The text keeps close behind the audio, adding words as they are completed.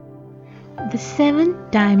The seven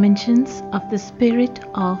dimensions of the Spirit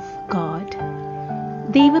of God.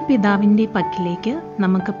 ദൈവപിതാവിൻ്റെ പക്കലേക്ക്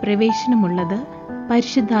നമുക്ക് പ്രവേശനമുള്ളത്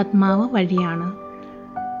പരിശുദ്ധാത്മാവ് വഴിയാണ്.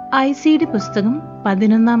 ഐസിയുടെ പുസ്തകം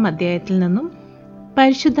 11-ാം അധ്യായത്തിൽ നിന്നും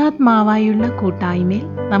പരിശുദ്ധാത്മാവായുള്ള കൂട്ടായ്മയിൽ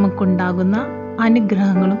നമുക്കുണ്ടാകുന്ന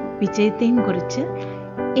അനുഗ്രഹങ്ങളും വിജയത്തെയും കുറിച്ച്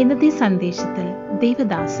ഇന്നത്തെ സന്ദേശത്തിൽ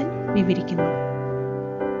ദേവദാസൻ വിവരിക്കുന്നു.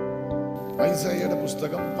 ഐസായിയുടെ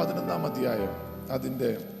പുസ്തകം 11-ാം അധ്യായം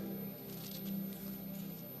അതിൻ്റെ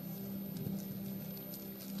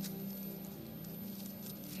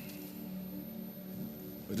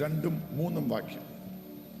 2-3 വാക്യം.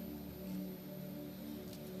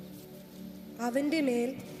 അവന്റെ മേൽ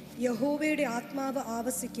യഹോവയുടെ ആത്മാവ്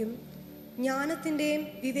ആവസിക്കും, ജ്ഞാനത്തിൻ്റെയും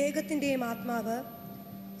വിവേകത്തിൻ്റെയും ആത്മാവ്,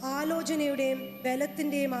 ആലോചനയുടെയും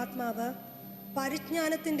ബലത്തിൻ്റെയും ആത്മാവ്,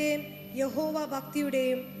 പരിജ്ഞാനത്തിൻ്റെയും യഹോവ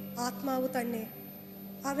ഭക്തിയുടെയും ആത്മാവ് തന്നെ.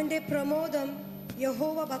 അവൻ്റെ പ്രമോദം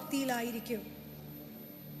യഹോവ ഭക്തിയിലായിരിക്കും.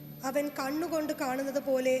 അവൻ കണ്ണുകൊണ്ട് കാണുന്നത്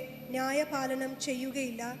പോലെ ന്യായപാലനം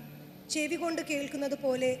ചെയ്യുകയില്ല, ചെവി കൊണ്ട് കേൾക്കുന്നത്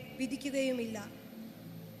പോലെ വിധിക്കുകയുമില്ല.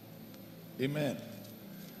 ആമേൻ.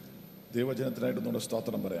 ദൈവജനത്തിനായിട്ട് നമ്മുടെ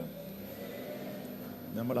സ്തോത്രം പറയാം.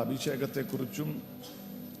 നമ്മൾ അഭിഷേകത്തെക്കുറിച്ചും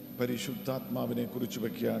പരിശുദ്ധാത്മാവിനെ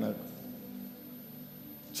കുറിച്ചുമൊക്കെയാണ്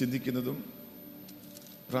ചിന്തിക്കുന്നതും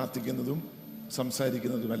പ്രാർത്ഥിക്കുന്നതും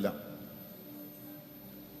സംസാരിക്കുന്നതുമെല്ലാം.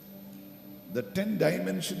 The 10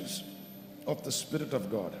 dimensions of the Spirit of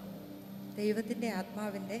God. ദൈവത്തിന്റെ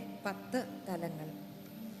ആത്മാവിന്റെ 10 തലങ്ങൾ.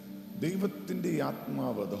 ദൈവത്തിൻ്റെ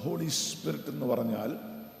ആത്മാവ്, ദ ഹോളി സ്പിരിറ്റ് എന്ന് പറഞ്ഞാൽ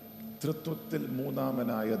തൃത്വത്തിൽ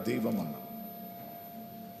മൂന്നാമനായ ദൈവമാണ്.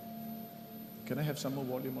 Can I have some more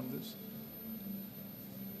volume on this?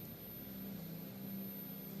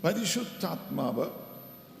 പരിശുദ്ധാത്മാവ്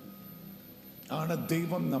ആണ്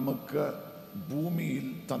ദൈവം നമുക്ക് ഭൂമിയിൽ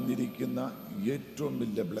തന്നിരിക്കുന്ന ഏറ്റവും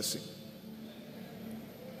വലിയ blessing.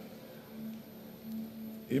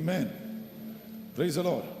 Amen. Praise the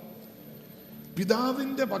Lord.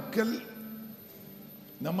 പിതാവിൻ്റെ പക്കൽ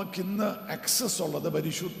നമുക്കിന്ന് ആക്സസ് ഉള്ളത്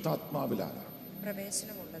പരിശുദ്ധാത്മാവിലാണ്.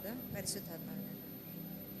 പ്രവേശനമുള്ളത് പരിശുദ്ധാത്മാവിലാണ്.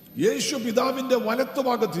 യേശു പിതാവിൻ്റെ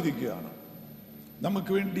വലത്തുഭാഗത്തിരിക്കുകയാണ്,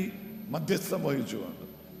 നമുക്ക് വേണ്ടി മധ്യസ്ഥം വഹിച്ചുകൊണ്ട്.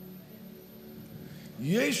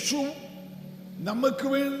 യേശു നമുക്ക്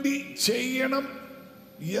വേണ്ടി ചെയ്യണം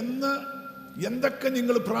എന്ന് എന്തൊക്കെ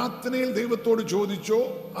നിങ്ങൾ പ്രാർത്ഥനയിൽ ദൈവത്തോട് ചോദിച്ചോ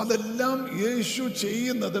അതെല്ലാം യേശു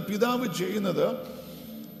ചെയ്യുന്നത്, പിതാവ് ചെയ്യുന്നത്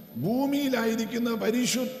ഭൂമിയിലായിരിക്കുന്ന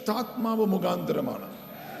പരിശുദ്ധാത്മാവ് മുഖാന്തരമാണ്.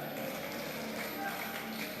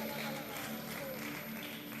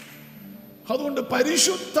 അതുകൊണ്ട്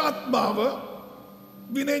പരിശുദ്ധാത്മാവ്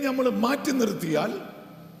വിനെ നമ്മൾ മാറ്റി നിർത്തിയാൽ,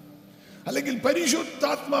 അല്ലെങ്കിൽ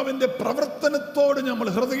പരിശുദ്ധാത്മാവിന്റെ പ്രവർത്തനത്തോട് നമ്മൾ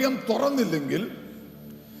ഹൃദയം തുറന്നില്ലെങ്കിൽ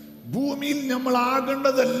ഭൂമിയിൽ നമ്മൾ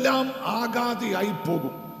ആകേണ്ടതെല്ലാം ആകാതെയായി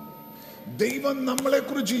പോകും. ദൈവം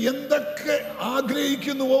നമ്മളെക്കുറിച്ച് എന്തൊക്കെ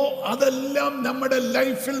ആഗ്രഹിക്കുന്നുവോ അതെല്ലാം നമ്മുടെ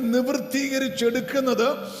ലൈഫിൽ നിവൃത്തീകരിച്ചെടുക്കുന്നത്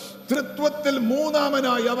തൃത്വത്തിൽ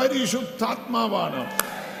മൂന്നാമനായ പരിശുദ്ധാത്മാവാണ്.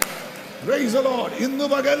 Praise the Lord. ഇന്നു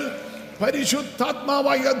പകൽ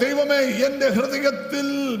പരിശുദ്ധാത്മാവായ ദൈവമേ എന്റെ ഹൃദയത്തിൽ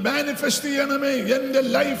മാനിഫെസ്റ്റ് ചെയ്യണമേ, എന്റെ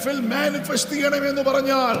ലൈഫിൽ മാനിഫെസ്റ്റ് ചെയ്യണമേ എന്ന്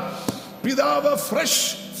പറഞ്ഞാൽ പിതാവ്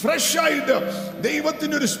ഫ്രഷ് ആയിട്ട്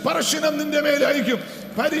ദൈവത്തിന്റെ ഒരു സ്പർശനം നിന്റെ മേലായിരിക്കും.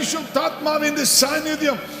 പരിശുദ്ധാത്മാവിന്റെ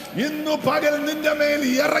സാന്നിധ്യം ഇന്നു പകൽ നിന്റെ മേൽ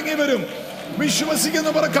ഇറങ്ങി വരും.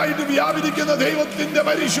 വിശ്വസിക്കുന്നവർക്കായിട്ട് വ്യാപരിക്കുന്ന ദൈവത്തിന്റെ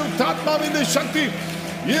പരിശുദ്ധാത്മാവിന്റെ ശക്തി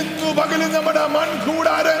ഇന്നു പകൽ നമ്മുടെ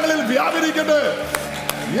മൺകൂടാരങ്ങളിൽ വ്യാപരിക്കട്ടെ.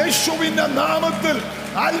 യേശുവിന്റെ നാമത്തിൽ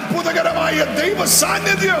അത്ഭുതകരമായ ദൈവ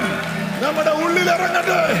സാന്നിധ്യം നമ്മുടെ ഉള്ളിൽ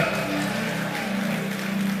ഇറങ്ങട്ടെ.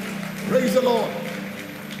 Praise the Lord.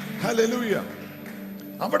 Hallelujah.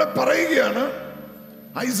 അവിടെ പറയുകയാണ്,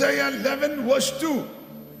 ഐസയ 11:2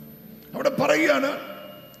 അവിടെ പറയുകയാണ്,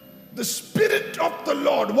 the spirit of the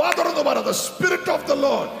Lord. വാ തുറന്ന് പറ, the spirit of the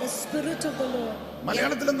Lord. The spirit of the Lord.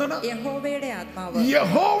 മലയാളത്തിൽ എന്താണ്? യഹോവയുടെ ആത്മാവ്.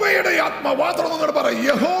 യഹോവയുടെ ആത്മാവ്. വാ തുറന്ന് പറ,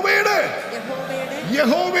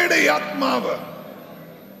 യഹോവയുടെ ആത്മാവ്.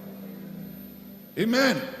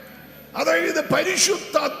 ആമേൻ. അതായത്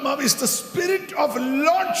പരിശുദ്ധാത്മാവ് is the spirit of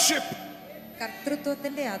lordship.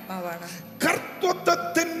 കർത്തൃത്വത്തിന്റെ ആത്മാവാണ്.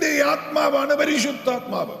 കർത്തൃത്വത്തിന്റെ ആത്മാവാണ്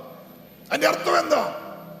പരിശുദ്ധാത്മാവ്. അതിന്റെ അർത്ഥം എന്താ?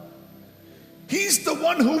 He is the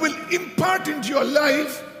one who will impart into your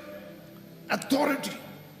life authority.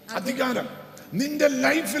 അധികാരം നിന്റെ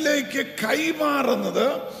ലൈഫിലേക്ക് കൈമാറുന്നത്,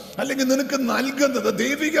 അല്ലെങ്കിൽ നിനക്ക് നൽകുന്നത്,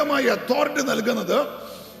 ദൈവികമായ അതോറിറ്റി നൽകുന്നത്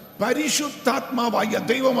പരിശുദ്ധാത്മാവായ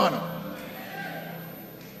ദൈവമാണ്.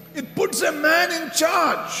 It puts a man in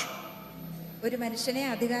charge. ഒരു മനുഷ്യനെ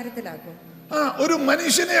അധികാരത്തിലാക്കും. ഒരു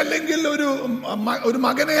മനുഷ്യനെ അല്ലെങ്കിൽ ഒരു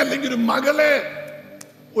മകനെ അല്ലെങ്കിൽ ഒരു മകളെ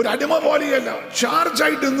ഒരു അടിമ പോലെയല്ല ചാർജ്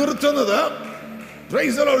ആയിട്ട് നിർത്തുന്നത്.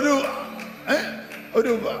 ഒരു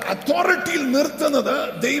ഒരു അതോറിറ്റിയിൽ നിർത്തുന്നത്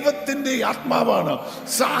ദൈവത്തിന്റെ ആത്മാവാണ്.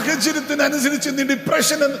 സാഹചര്യത്തിനനുസരിച്ച് നീ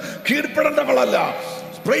ഡിപ്രഷന് കീഴ്പ്പെടേണ്ടവളല്ല.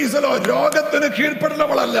 Price the Lord. രോഗത്തിന്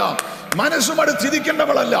കീഴ്പ്പെടേണ്ടവളല്ല. മനസ്സുമായിട്ട്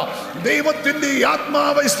ചിരിക്കേണ്ടവളല്ല. ദൈവത്തിന്റെ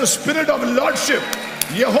ആത്മാവ് is the spirit of lordship.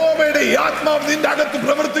 യഹോവയുടെ ആത്മാവ് നിന്റെ അകത്ത്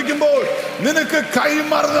പ്രവർത്തിക്കുമ്പോൾ നിനക്ക്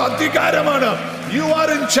കൈമാറുന്ന അധികാരമാണ്. You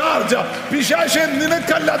are in charge. പിശാചേ,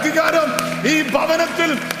 നിനക്കല്ല അധികാരം. ഈ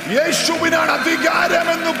ഭവനത്തിൽ യേശുവിനാണ്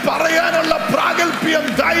അധികാരം എന്ന് പറയാനുള്ള പ്രാഗൽഭ്യം,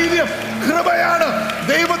 ധൈര്യം, കൃപയാണ്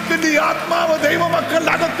ദൈവത്തിന്റെ ആത്മാവ്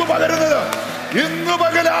ദൈവമക്കളുടെ അകത്ത് പകരുന്നത്. ഇന്ന്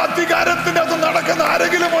പകൽ അധികാരത്തിന്റെ അത് നടക്കുന്ന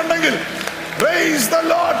ആരെങ്കിലും ഉണ്ടെങ്കിൽ, praise the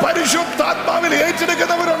Lord, പരിശുദ്ധാത്മാവിൽ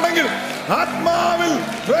ഏറ്റെടുക്കുന്നവരുണ്ടെങ്കിൽ ആത്മാവിൽ,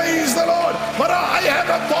 praise the Lord, for I have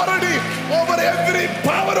authority over every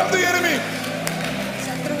power of the enemy.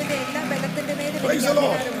 ശത്രുവിന്റെ എല്ലാ ബലത്തിന്റെ മേലും Praise the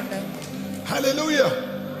Lord. Hallelujah.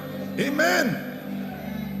 Amen.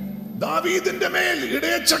 ദാവീദിന്റെ മേൽ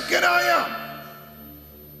ഇടയച്ചക്കനായ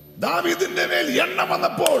ദാവീദിന്റെ മേൽ എണ്ണ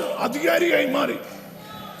വന്നപ്പോൾ അധികാരിയായി മാറി.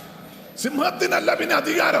 സിംഹത്തിനല്ല പിന്നെ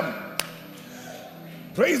അധികാരം.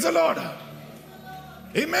 Praise the Lord.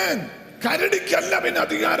 Amen. കരടിക്കല്ല പിന്നെ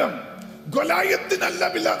അധികാരം. ഗൊലായത്തിനല്ല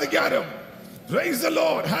പിന്നെ അധികാരം. Praise the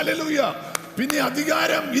Lord. Hallelujah. പിന്നെ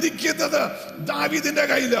അധികാരം ഇരിക്കുന്നത് ദാവീദിന്റെ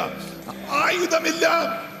കയ്യില്. ആയുധമില്ല,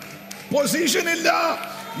 പൊസിഷൻ ഇല്ല.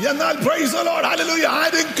 എന്നാൽ praise the Lord. Hallelujah.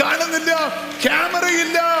 ആരും കാണുന്നില്ല,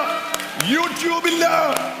 ക്യാമറയില്ല, യൂട്യൂബ് ഇല്ല.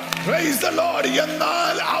 Praise the Lord.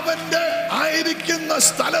 എന്നാൽ അവന്റെ ആയിരിക്കുന്ന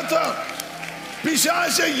സ്ഥലത്ത്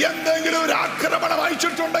പിശാച് എന്തെങ്കിലും ഒരു ആക്രമണം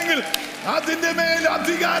അയച്ചിട്ടുണ്ടെങ്കിൽ അതിന്റെ മേൽ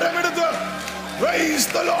അധികാരമെടുത്ത് praise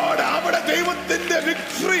the Lord, അവിടെ ദൈവത്തിന്റെ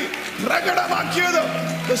വിക്ടറി പ്രകടമാക്കിയത്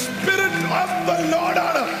the spirit of the Lord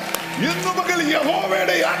ആണ്. ഇന്നു പകൽ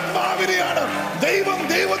യഹോവയുടെ ആത്മാവിനെയാണ്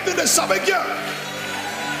ദൈവത്തിന്റെ സഭയ്ക്ക്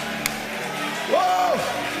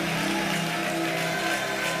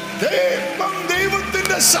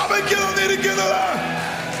ദൈവത്തിന്റെ സഭയ്ക്ക് തന്നിരിക്കുന്നത്.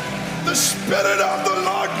 The spirit of the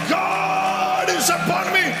Lord God is upon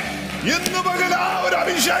me. ഇന്ന് പകൽ ആ ഒരു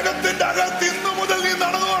അഭിഷേകത്തിന്റെ അകത്ത് ഇന്നു മുതൽ നീ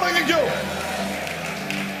നടന്നു തുടങ്ങിക്കോ.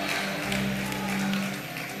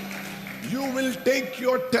 You will take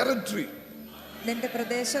your territory. നിന്റെ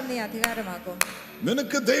പ്രദേശം നീ അധികാരമാക്കും.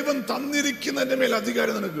 നിനക്ക് ദൈവം തന്നിരിക്കുന്നതിന്റെ മേൽ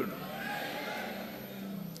അധികാരം നിനക്ക് കിട്ടും.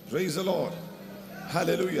 Praise the Lord.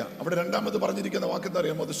 Hallelujah. അവിടെ രണ്ടാമത് പറഞ്ഞിരിക്കുന്ന വാക്ക് എന്താ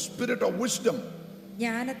അറിയാമോ? The spirit of wisdom.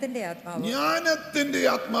 ജ്ഞാനത്തിന്റെ ആത്മാവ്. ജ്ഞാനത്തിന്റെ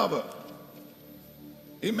ആത്മാവ്.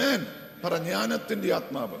 Amen. പറ, ജ്ഞാനത്തിന്റെ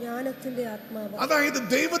ആത്മാവ്. ജ്ഞാനത്തിന്റെ ആത്മാവ്. അതായത്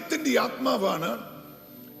ദൈവത്തിന്റെ ആത്മാവാണ്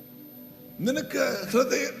നിനക്ക്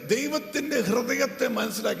ദൈവത്തിന്റെ ഹൃദയത്തെ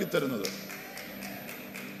മനസ്സിലാക്കി തരുന്നത്.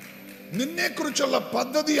 നിന്നെ കുറിച്ചുള്ള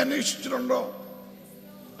പദ്ധതി അന്വേഷിച്ചിട്ടുണ്ടോ?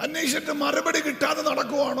 അന്വേഷിച്ചിട്ട് മറുപടി കിട്ടാതെ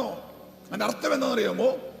നടക്കുവാണോ? അതിന്റെ അർത്ഥം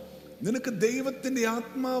എന്താണെന്നറിയാമോ? നിനക്ക് ദൈവത്തിന്റെ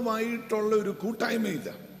ആത്മാവായിട്ടുള്ള ഒരു കൂട്ടായ്മയില്ല.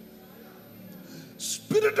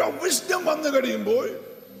 സ്പിരിറ്റ് ഓഫ് വിസ്ഡം വന്നു കഴിയുമ്പോൾ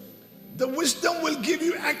the wisdom will give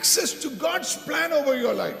you access to God's plan over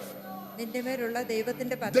your life. നിന്റെ മേലുള്ള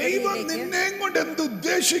ദൈവത്തിന്റെ ദൈവം പദ്ധതിയിലേക്ക് നിന്നെ കൊണ്ട് എന്ത്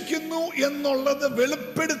ഉദ്ദേശിക്കുന്നു എന്നുള്ളത്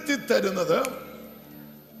വെളിപ്പെടുത്തി തരുന്നത്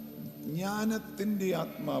ജ്ഞാനത്തിന്റെ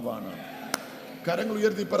ആത്മാവാണ്. കരങ്ങൾ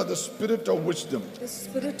ഉയർത്തി പറ, the spirit of wisdom. The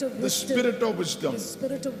spirit of The wisdom. spirit of wisdom. The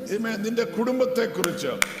spirit of wisdom. Amen. നിന്റെ കുടുംബത്തെ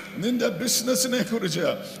കുറിച്ച്, നിന്റെ ബിസിനസിനെ കുറിച്ച്,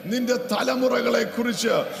 നിന്റെ തലമുറകളെ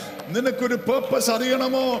കുറിച്ച് നിനക്കൊരു പേർപ്പസ്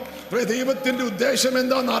അറിയണമോ? ദൈവത്തിന്റെ ഉദ്ദേശം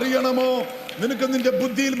എന്താണെന്ന് അറിയണമോ? നിനക്ക് നിന്റെ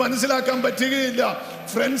ബുദ്ധിയിൽ മനസ്സിലാക്കാൻ പറ്റുകയില്ല.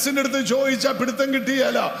 ഫ്രണ്ട്സിന്റെ അടുത്ത് ചോദിച്ചാൽ പിടുത്തം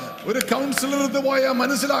കിട്ടിയല്ല, ഒരു കൗൺസിലർ അടുത്ത് പോയാൽ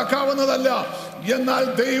മനസ്സിലാക്കാവുന്നതല്ല. എന്നാൽ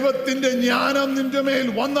ദൈവത്തിന്റെ ജ്ഞാനം നിന്റെ മേൽ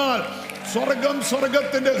വന്നാൽ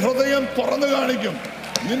സ്വർഗത്തിന്റെ ഹൃദയം തുറന്നു കാണിക്കും.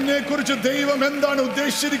 നിന്നെ കുറിച്ച് ദൈവം എന്താണ്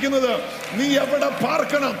ഉദ്ദേശിച്ചിരിക്കുന്നത്, നീ എവിടെ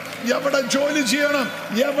പാർക്കണം, എവിടെ ജോലി ചെയ്യണം,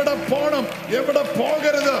 എവിടെ പോണം, എവിടെ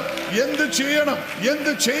പോകരുത്, എന്ത് ചെയ്യണം,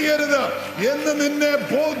 എന്ത് ചെയ്യരുത് എന്ന് നിന്നെ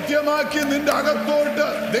ബോധ്യമാക്കി നിന്റെ അകത്തോട്ട്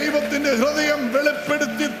ദൈവത്തിന്റെ ഹൃദയം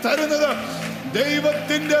വെളിപ്പെടുത്തി തരുന്നത്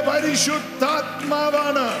ദൈവത്തിന്റെ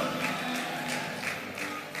പരിശുദ്ധാത്മാവാണ്.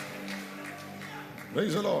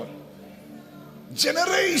 Praise the Lord.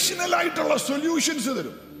 ജനറേഷണൽ ആയിട്ടുള്ള സൊല്യൂഷൻസ്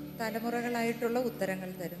തരും. തലമുറകളായിട്ടുള്ള ഉത്തരങ്ങൾ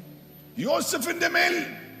തരും. യോസഫിന്റെ മേൽ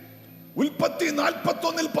ഉൽപ്പത്തി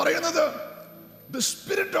 41 പറയുന്നത് the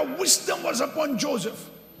spirit of wisdom was upon Joseph.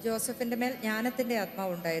 ജോസഫിന്റെ മേൽ ജ്ഞാനത്തിന്റെ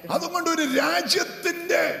ആത്മാവ് ഉണ്ടായിരുന്നു. അതുകൊണ്ട് ഒരു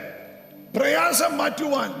രാജ്യത്തിന്റെ പ്രയാസം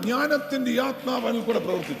മാറ്റുവാൻ ജ്ഞാനത്തിന്റെ ആത്മാവ് അതിൽ കൂടെ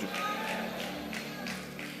പ്രവർത്തിച്ചു.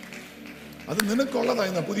 അത്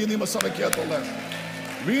നിനക്കുള്ളതായിരുന്നു. പുതിയ നിയമസഭയ്ക്കകത്തുള്ള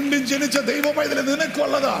വീണ്ടും ജനിച്ച ദൈവപൈതൽ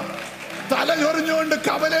നിനക്കുള്ളതാ. തലയൊറിഞ്ഞുകൊണ്ട്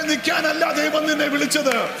കവലെ നിൽക്കാനല്ല ദൈവം നിന്നെ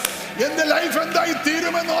വിളിച്ചത്. എന്റെ ലൈഫ് എന്തായി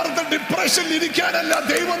തീരുമെന്ന് ഓർത്ത് ഡിപ്രഷനിൽ ഇരിക്കാനല്ല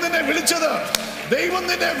ദൈവം നിന്നെ വിളിച്ചത്. ദൈവം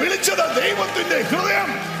നിന്നെ വിളിച്ചത് ദൈവത്തിന്റെ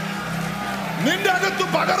ഹൃദയം നിന്റെ അകത്ത്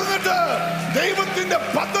പകർന്നിട്ട് ദൈവത്തിന്റെ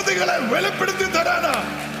പദ്ധതികളെ വെളിപ്പെടുത്തി തരാനാ.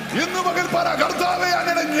 ഇന്ന് പകൽ പറ, കർത്താവേ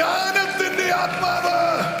അങ്ങനെ ജ്ഞാനത്തിന്റെ ആത്മാവ്.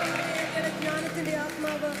 ജ്ഞാനത്തിന്റെ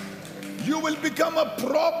ആത്മാവ്. You will become a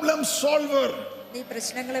problem solver. നീ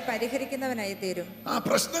പ്രശ്നങ്ങളെ പരിഹരിക്കുന്നവനായി തീരും. ആ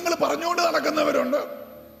പ്രശ്നങ്ങൾ പറഞ്ഞുകൊണ്ട് നടക്കുന്നവരുണ്ട്,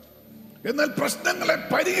 എന്നാൽ പ്രശ്നങ്ങളെ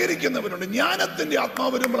പരിഹരിക്കുന്നവരുണ്ട്. ജ്ഞാനത്തിന്റെ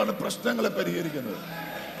ആത്മാവ് വരുമ്പോഴാണ് പ്രശ്നങ്ങളെ പരിഹരിക്കുന്നത്.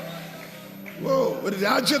 ഒരു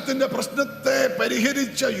രാജ്യത്തിന്റെ പ്രശ്നത്തെ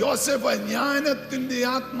പരിഹരിച്ച യോസേഫ് ജ്ഞാനത്തിന്റെ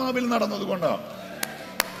ആത്മാവിൽ നടന്നതുകൊണ്ടാണ്.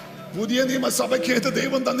 പുതിയ നിയമസഭയ്ക്ക്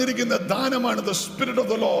ദൈവം തന്നിരിക്കുന്ന ദാനമാണ് the spirit of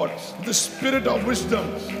the Lord, the spirit of wisdom.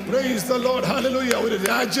 Praise the Lord, hallelujah. ഒരു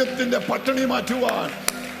രാജ്യത്തിന്റെ പട്ടിണി മാറ്റുവാൻ,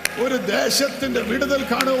 ഒരു ദേശത്തിന്റെ വിടുതൽ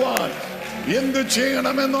കാണുവാൻ എന്ത്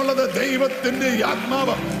ചെയ്യണമെന്നുള്ളത് ദൈവത്തിന്റെ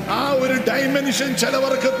ആത്മാവ് ആ ഒരു ഡൈമെൻഷൻ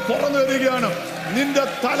ചിലവർക്ക് തുറന്നു തരികയാണ്. നിന്റെ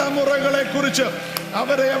തലമുറകളെ കുറിച്ച്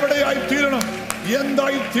അവരെ എവിടെയായി തീരണം,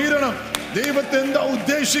 എന്തായി തീരണം, ദൈവത്തെ എന്താ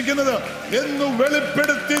ഉദ്ദേശിക്കുന്നത് എന്ന്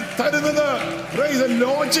വെളിപ്പെടുത്തി തരുന്നത്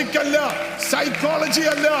ലോജിക് അല്ല, സൈക്കോളജി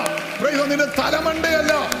അല്ല, നിന്റെ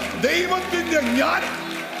തലമണ്ടയല്ല, ദൈവത്തിന്റെ ജ്ഞാനം.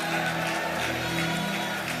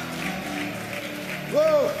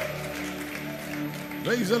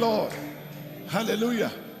 Praise the Lord.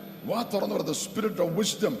 Hallelujah. വാ തുറന്നു പറ, the spirit of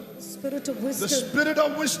wisdom. Spirit of wisdom. The spirit of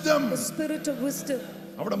wisdom. The spirit of wisdom.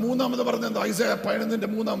 അവിടെ മൂന്നാമത് പറഞ്ഞത് ഐസയ 11:ന്റെ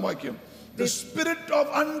 3-ാം വാക്യം. The spirit of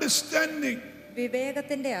understanding.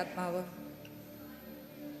 വിവേകത്തിന്റെ ആത്മാവ്.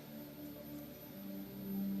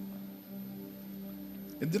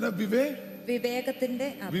 എന്തിനാ വിവേകത്തിന്റെ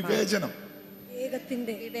ആത്മാവ്. വിവേചനം.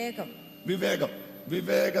 വിവേകത്തിന്റെ വിവേകം. വിവേകം.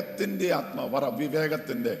 വിവേകത്തിന്റെ ആത്മാവ്. പറ,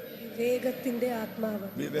 വിവേകത്തിന്റെ. വിവേകത്തിന്റെ ആത്മാവ്.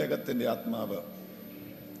 വിവേകത്തിന്റെ ആത്മാവ്.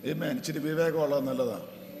 ആമേൻ. ഇച്ചിരി വിവേകമുള്ളത് നല്ലതാണ്.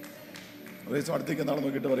 അടുത്തേക്ക് നാളെ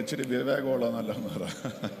നോക്കിയിട്ട് പറ, ഇച്ചിരി വിവേകമുള്ളത് നല്ലതെന്ന് പറ.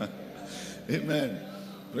 ആമേൻ.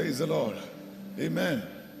 Praise the Lord. Amen.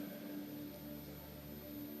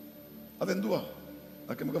 അതെന്തുവാ?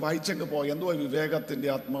 അതൊക്കെ നമുക്ക് വായിച്ചങ്ങ് പോവാം. എന്തുവാ വിവേകത്തിന്റെ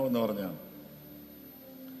ആത്മാവ് എന്ന് പറഞ്ഞാൽ?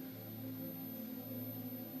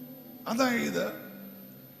 അതായത്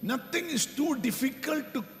nothing is too difficult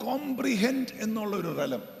to comprehend എന്നുള്ള ഒരു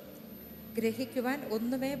തലം. ഗ്രഹിക്കുവാൻ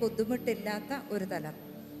ഒന്നുമേ ബുദ്ധിമുട്ടില്ലാത്ത ഒരു തലം.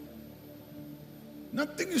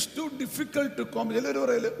 Nothing is too difficult to comprehend. എല്ലാവരും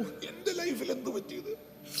പറയല്ലേ, എന്റെ ലൈഫിൽ എന്ത് പറ്റിയത്,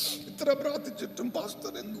 ഇത്ര പ്രാർത്ഥിച്ചിട്ടും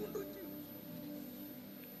പാസ്റ്റർ എന്തുകൊണ്ട് പറ്റി?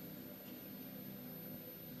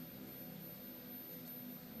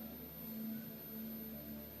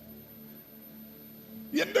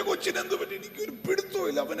 എന്റെ കൊച്ചിന് എന്ത് പറ്റി? എനിക്കൊരു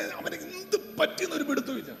പിടുത്തമില്ല. അവനെ എന്ത് പറ്റിയെന്നൊരു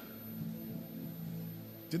പിടുത്തമില്ല.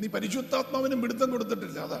 നീ പരിശുദ്ധാത്മാവിനും പിടുത്തം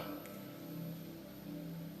കൊടുത്തിട്ടില്ല. അതാ.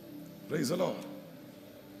 Praise the Lord.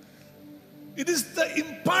 It is the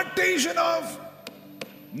impartation of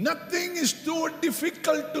nothing is too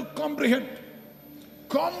difficult to comprehend.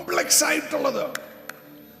 Complex ആയിട്ടുള്ളത്,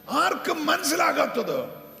 ആർക്കും മനസ്സിലാകാത്തത്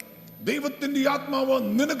ദൈവത്തിന്റെ ആത്മാവ്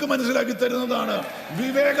നിനക്ക് മനസ്സിലാക്കി തരുന്നതാണ്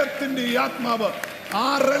വിവേകത്തിന്റെ ആത്മാവ്.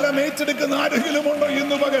 ആരെല്ലാം ഏറ്റെടുക്കുന്ന ആരെങ്കിലും ഉണ്ടോ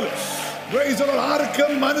ഇന്ന് പകൽ?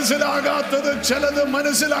 ആർക്കും മനസ്സിലാകാത്തത് ചിലത്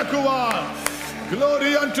മനസ്സിലാക്കുവാൻ.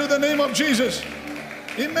 Glory unto the name of Jesus.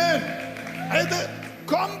 Amen. അത്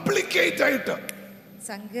കോംപ്ലിക്കേറ്റ് ആയിട്ട്,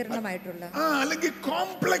 സങ്കീർണമായിട്ടുള്ള അല്ലെങ്കിൽ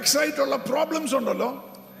കോംപ്ലക്സ് ആയിട്ടുള്ള പ്രോബ്ലംസ് ഉണ്ടല്ലോ,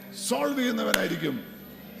 സോൾവ് ചെയ്യുന്നവനായിരിക്കും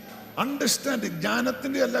അണ്ടർസ്റ്റാൻഡിങ്.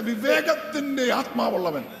 ജ്ഞാനത്തിന്റെ അല്ല, വിവേകത്തിന്റെ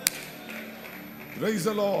ആത്മാവുള്ളവൻ. Praise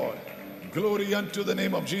the Lord. Glory unto the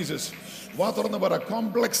name of Jesus. വാ തുറന്ന് പറ,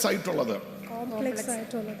 കോംപ്ലക്സ് ആയിട്ടുള്ളത്.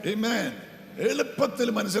 Amen. എളുപ്പത്തിൽ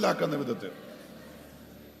മനസ്സിലാക്കുന്ന വിധത്തിൽ.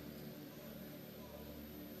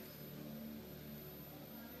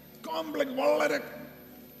 കോംപ്ലക്സ് വളരെ,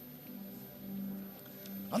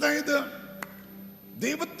 അതായത്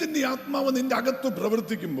ദൈവത്തിന്റെ ആത്മാവ് നിന്റെ അകത്ത്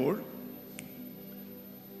പ്രവർത്തിക്കുമ്പോൾ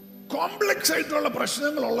കോംപ്ലക്സ് ആയിട്ടുള്ള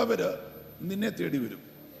പ്രശ്നങ്ങളുള്ളവര് നിന്നെ തേടി വരും.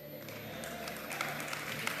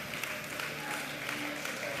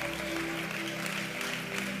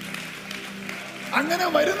 അങ്ങനെ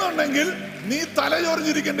വരുന്നുണ്ടെങ്കിൽ നീ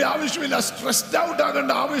തലചൊറിഞ്ഞിരിക്കേണ്ട ആവശ്യമില്ല, സ്ട്രെസ്ഡ് ഔട്ട്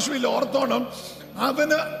ആകേണ്ട ആവശ്യമില്ല. ഓർത്തോണം,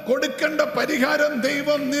 അവന് കൊടുക്കേണ്ട പരിഹാരം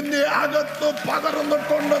ദൈവം നിന്റെ അകത്ത്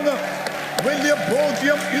പകർന്നിട്ടുണ്ടെന്ന് വലിയ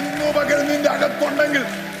ബോധ്യം ഇന്നു പകൽ നിന്റെ അകത്തുണ്ടെങ്കിൽ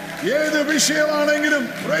ഏത് വിഷയമാണെങ്കിലും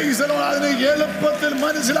അതിന് എളുപ്പത്തിൽ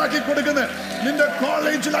മനസ്സിലാക്കി കൊടുക്കുന്നത്. നിന്റെ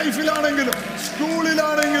കോളേജ് ലൈഫിലാണെങ്കിലും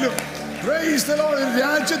സ്കൂളിലാണെങ്കിലും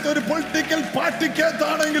രാജ്യത്ത് ഒരു പൊളിറ്റിക്കൽ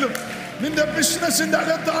പാർട്ടിക്കകത്താണെങ്കിലും നിന്റെ ബിസിനസിന്റെ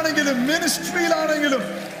അകത്താണെങ്കിലും മിനിസ്ട്രിയിലാണെങ്കിലും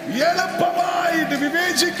എളുപ്പമായിട്ട്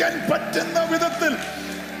വിവേചിക്കാൻ പറ്റുന്ന വിധത്തിൽ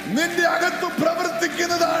നിന്റെ അകത്ത്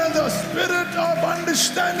പ്രവർത്തിക്കുന്നതാണ് the spirit of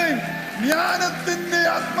understanding. ജ്ഞാനത്തിന്റെ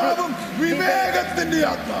ആത്മാവും വിവേകത്തിന്റെ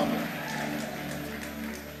ആത്മാവും.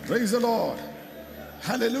 Praise the Lord.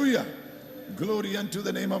 Hallelujah. Glory unto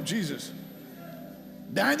the name of Jesus.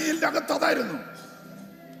 ഡാനിയേലിന്റെ അകത്ത് അതായിരുന്നു.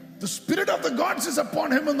 The spirit of the gods is upon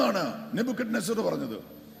him എന്നാണ് നെബൂഖദ്നേസർ പറഞ്ഞത്.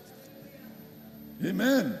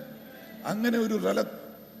 Amen. അങ്ങനെ ഒരു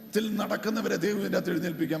റലത്തിൽ നടക്കുന്നവരെ ദൈവം ഇതിനകത്ത്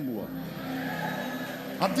എഴുന്നേൽപ്പിക്കാൻ പോവാ.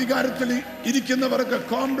 അധികാരത്തിൽ ഇരിക്കുന്നവർക്ക്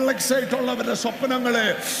കോംപ്ലക്സ് ആയിട്ടുള്ളവരുടെ സ്വപ്നങ്ങളെ,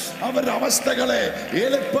 അവരുടെ അവസ്ഥകളെ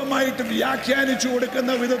എളുപ്പമായിട്ട് വ്യാഖ്യാനിച്ചു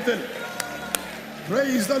കൊടുക്കുന്ന വിധത്തിൽ.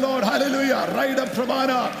 Praise the Lord. Hallelujah. Raider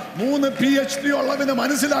Prabhana 3 PhD ഉള്ളവന്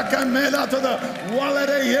മനസ്സിലാക്കാൻ മേലാത്തത്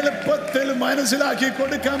വളരെ എളുപ്പത്തിൽ മനസ്സിലാക്കി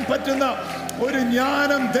കൊടുക്കാൻ പറ്റുന്ന ഒരു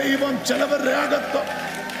ജ്ഞാനം ദൈവം ചിലവരുടെ അകത്ത്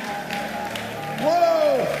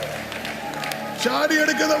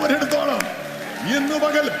ചാടിയെടുക്കുന്നവരെടുത്തോളം ഇന്നു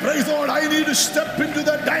പകൽ. Praise the Lord. I need to step into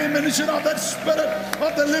the dimension of that spirit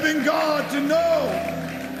of the living God to know.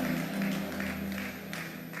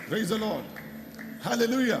 Praise the Lord.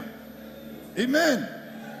 Hallelujah. Amen.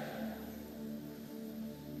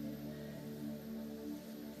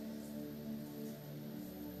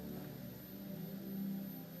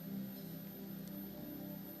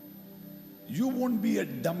 You won't be a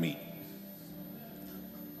dummy.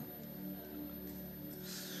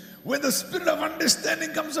 When the spirit of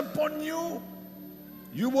understanding comes upon you,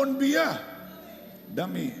 you won't be a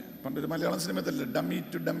dummy. പണ്ടൊരു Malayalam സിനിമത്തില്ല, dummy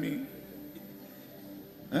to dummy.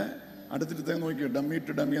 അടുത്തിട്ട് നോക്കിയോ, dummy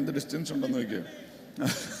to dummy എന്ത് distance ഉണ്ടെന്ന് നോക്കിയോ.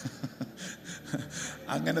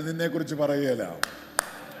 അങ്ങനെ നിന്നെ കുറിച്ച് പറയുകയില്ല.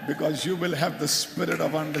 Because you will have the spirit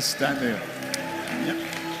of understanding.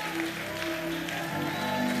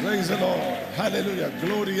 Praise the Lord. Hallelujah.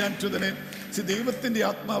 Glory unto the name. See, ദൈവത്തിന്റെ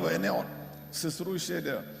ആത്മാവ് എന്നെ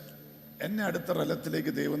ശുശ്രൂഷയില് എന്നെ അടുത്ത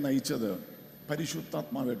റലത്തിലേക്ക് ദൈവം നയിച്ചത്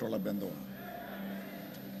പരിശുദ്ധാത്മാവായിട്ടുള്ള ബന്ധമാണ്.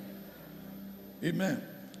 Amen.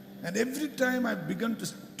 And every time I've begun to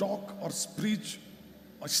talk or preach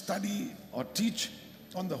or study or teach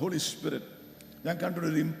on the Holy Spirit, ഞാൻ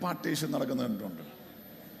കണ്ടൊരു ഇമ്പാർട്ടേഷൻ നടക്കുന്നത് കണ്ടിട്ടുണ്ട്.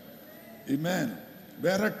 Amen.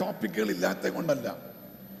 വേറെ ടോപ്പിക്കുകൾ ഇല്ലാത്ത കൊണ്ടല്ല.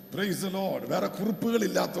 Praise the Lord. വേറെ കുറിപ്പുകൾ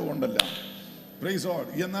ഇല്ലാത്തത് കൊണ്ടല്ല. Praise God.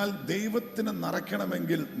 എന്നാൽ ദൈവത്തിന്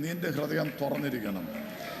നിറയ്ക്കണമെങ്കിൽ നിന്റെ ഹൃദയം തുറന്നിരിക്കണം.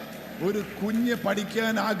 ഒരു കുഞ്ഞ്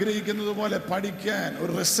പഠിക്കാൻ ആഗ്രഹിക്കുന്നത് പോലെ പഠിക്കാൻ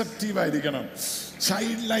ഒരു റിസപ്റ്റീവ് ആയിരിക്കണം,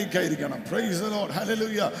 ചൈൽഡ് ലൈക്ക് ആയിരിക്കണം. Price the Lord.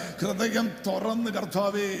 ഹല്ലേലൂയ. ഹൃദയം തുറന്ന്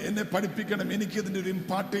കർത്താവേ എന്നെ പഠിപ്പിക്കണം, എനിക്കിതിൻ്റെ ഒരു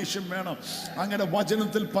ഇമ്പാർട്ടേഷൻ വേണം, അങ്ങനെ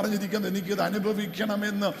വചനത്തിൽ പറഞ്ഞിരിക്കുന്നത് എനിക്കിത്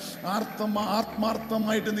അനുഭവിക്കണമെന്ന്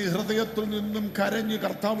ആത്മാർത്ഥമായിട്ട് നീ ഹൃദയത്തിൽ നിന്നും കരഞ്ഞ്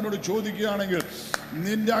കർത്താവിനോട് ചോദിക്കുകയാണെങ്കിൽ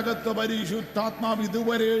നിന്റെ അകത്ത് പരിശുദ്ധാത്മാവ്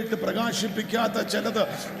ഇതുവരെയായിട്ട് പ്രകാശിപ്പിക്കാത്ത ചിലത്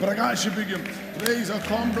പ്രകാശിപ്പിക്കും.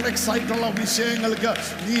 കോംപ്ലക്സ് ആയിട്ടുള്ള വിഷയങ്ങൾക്ക്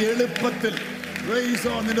നീ എളുപ്പത്തിൽ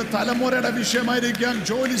നിന്റെ തലമുറയുടെ വിഷയമായിരിക്കാം,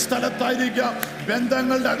 ജോലി സ്ഥലത്തായിരിക്കാം,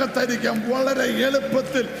 ബന്ധങ്ങളുടെ അകത്തായിരിക്കാം, വളരെ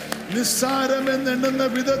എളുപ്പത്തിൽ നിസ്സാരമെന്നെണ്ണുന്ന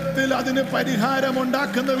വിധത്തിൽ അതിന് പരിഹാരം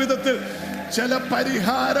ഉണ്ടാക്കുന്ന വിധത്തിൽ, ചില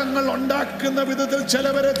പരിഹാരങ്ങൾ ഉണ്ടാക്കുന്ന വിധത്തിൽ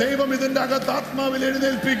ചിലവരെ ദൈവം ഇതിന്റെ അകത്ത് ആത്മാവിൽ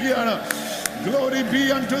എഴുന്നേൽപ്പിക്കുകയാണ്. Glory be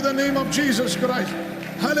unto the name of Jesus Christ.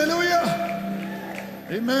 Hallelujah.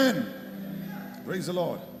 Amen. Praise the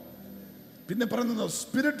Lord. പിന്നെ പറയുന്നത്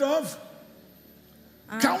സ്പിരിറ്റ് ഓഫ്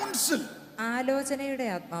കൗൺസിൽ, ആലോചനയുടെ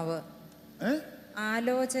ആത്മാവ്.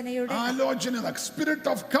 ആലോചന, സ്പിരിറ്റ്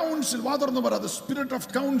ഓഫ് കൗൺസിൽ. വാതുറന്ന് പറ, the spirit of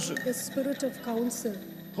counsel. The spirit of counsel.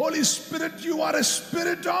 Holy Spirit, you are a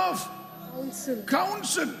spirit of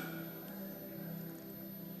counsel.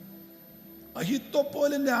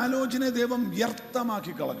 അഹിത്തോപ്പോലിന്റെ ആലോചന ദൈവം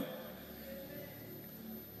വ്യർത്ഥമാക്കി കളഞ്ഞു.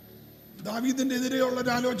 ദാവീദിന്റെ എതിരെയുള്ള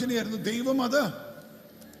ഒരു ആലോചനയായിരുന്നു, ദൈവം അത്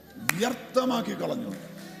വ്യർത്ഥമാക്കി കളഞ്ഞു.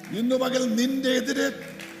 ഇന്നു പകൽ നിന്റെ എതിരെ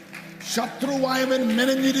ശത്രുവായവൻ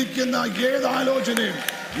മെനഞ്ഞിരിക്കുന്ന ഏത് ആലോചനയും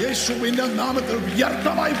യേശുവിന്റെ നാമത്തിൽ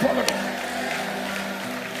വ്യർത്ഥമായി പോകട്ടെ.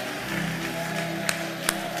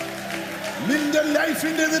 നിന്റെ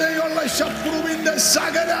ലൈഫിന്റെ എതിരെയുള്ള ശത്രുവിന്റെ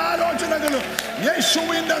സകല ആലോചനകളും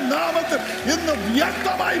യേശുവിന്റെ നാമത്തിൽ ഇന്ന്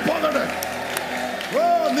വ്യർത്ഥമായി പോകട്ടെ.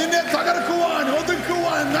 നിന്നെ തകർക്കുവാൻ,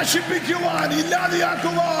 ഒതുക്കുവാൻ, നശിപ്പിക്കുവാൻ,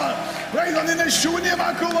 ഇല്ലാതെയാക്കുവാൻ, നിന്നെ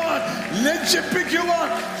ശൂന്യമാക്കുവാൻ, ലജ്ജിപ്പിക്കുവാൻ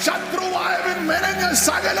ശത്രുവായവൻ മെനഞ്ഞ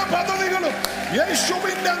സകല പദ്ധതികളും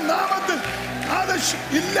യേശുവിന്റെ നാമത്തിൽ അത്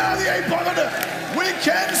ഇല്ലാതെയായി പോകട്ടെ. We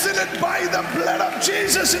cancel it by the blood of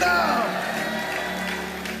Jesus now.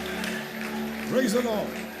 Praise the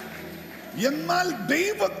Lord. എന്നാൽ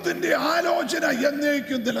ദൈവത്തിന്റെ ആലോചന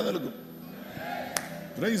എന്നേക്കും നിലനിൽക്കും.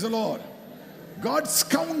 Praise the Lord. God's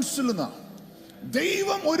counsel എന്ന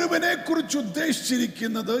ദൈവം ഒരുവനെ കുറിച്ച്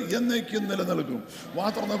ഉദ്ദേശിച്ചിരിക്കുന്നത് എന്നേക്കും നിലനിൽക്കും.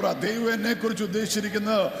 മാത്രം ദൈവം എന്നെ കുറിച്ച്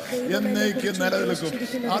ഉദ്ദേശിച്ചിരിക്കുന്നത് എന്നേക്കും നിലനിൽക്കും.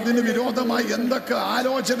 അതിന് വിരോധമായി എന്തൊക്കെ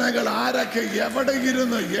ആലോചനകൾ ആരൊക്കെ എവിടെ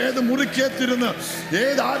ഇരുന്ന് ഏത് മുറിക്കത്തിരുന്ന്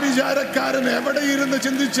ഏത് ആവിചാരക്കാരൻ എവിടെ ഇരുന്ന്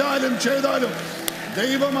ചിന്തിച്ചാലും ചെയ്താലും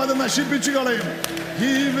ദൈവം അത് നശിപ്പിച്ചു കളയും.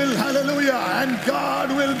 He will, hallelujah, and God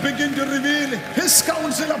will begin to reveal His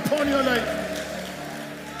counsel upon your life.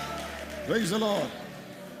 Praise the Lord.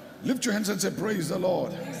 Lift your hands and say, praise the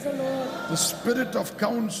Lord. Praise the Lord. The spirit of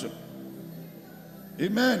counsel.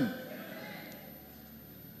 Amen.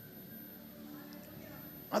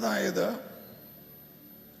 അതായത്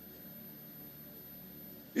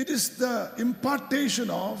it is the impartation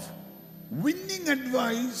of winning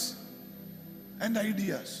advice and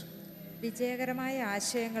ideas. വിജയകരമായ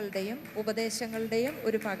ആശയങ്ങളുടെയും ഉപദേശങ്ങളുടെയും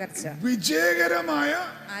ഒരു പകർച്ച. വിജയകരമായ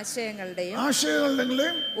ആശയങ്ങളുടെയും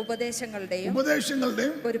ഉപദേശങ്ങളുടെയും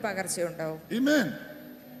ഒരു പകർച്ച ഉണ്ടാവും. Amen.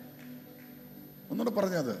 ഒന്നുകൂടെ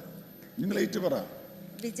പറഞ്ഞത് നിങ്ങൾ ഏറ്റു പറ.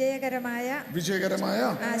 വിജയകരമായ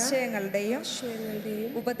ആശയങ്ങളുടെയും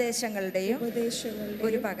ഉപദേശങ്ങളുടെയും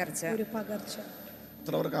ഒരു പകർച്ച.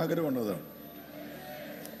 എത്ര അവർക്ക് ആഗ്രഹമുള്ളത്?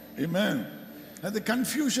 Amen. അത്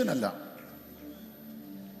കൺഫ്യൂഷൻ അല്ല,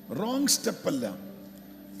 റോങ് സ്റ്റെപ്പ് അല്ല,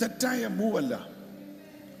 തെറ്റായ മൂവ് അല്ല,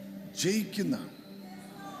 ജയിക്കുന്ന.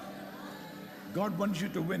 God wants you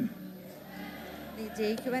to win.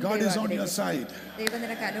 God is on your side. ദൈവം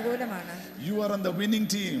നിനക്ക് അനുകൂലമാണ്. You are on the winning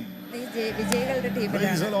team. നീ വിജയികളുടെ ടീമിലാണ്.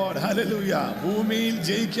 Praise the Lord. Hallelujah. ഭൂമിയിൽ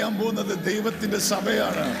ജയിക്കാൻ പോകുന്നത് ദൈവത്തിന്റെ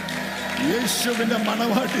സഭയാണ്, യേശുവിന്റെ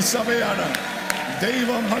മണവാട്ടി സഭയാണ്, ദൈവ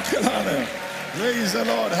മക്കളാണ്. Praise the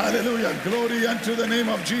Lord. Hallelujah. Glory unto the name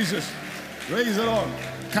of Jesus. Praise the Lord.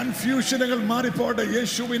 കൺഫ്യൂഷനുകൾ മാറിപ്പോട്ടെ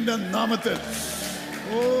യേശുവിന്റെ നാമത്തിൽ.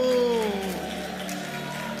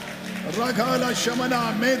 Ragala Shamana,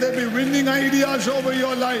 may there be winning ideas over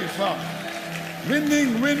your life.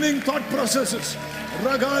 Winning thought processes.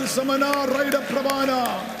 Ragal Samana, Raida Pravana,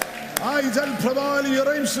 Aizal Pravali,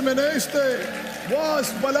 Reims Meneste, Was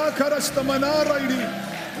Balakarastamana Raidi,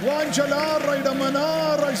 Wanjala Raida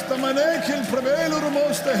Manara, Stamanekil Pravelur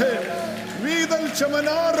Mostehe, Vidal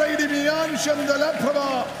Chamana Raidi Mian Shandala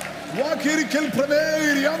Prava, Wakirikil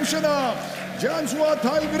Pravel Yamshana. Jansua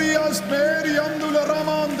Talgrias Mary Andula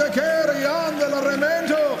Raman de Kerian de la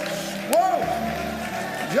Remento. Wow!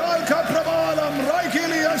 Jalka Pravalam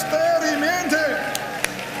Raikili Asteri Mente.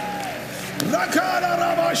 Rakala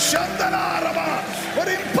Rama Shandana Rama. What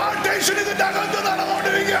impartation is it?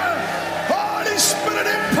 Holy Spirit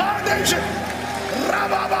impartation.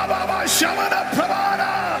 Rama Baba Shamana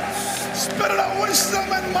Pravana. Spirit of wisdom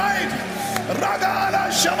and might. Ragala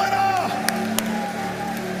Shamana.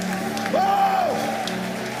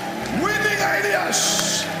 Winning ideas.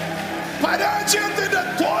 പരാജയത്തിന്റെ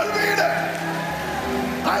തോൽവിയുടെ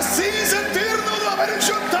ആ season തീർന്നു.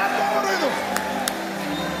 പരിശുദ്ധാത്മാവ് പറയുന്നു,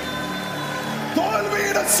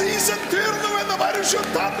 തോൽവിയുടെ season തീർന്നു എന്ന്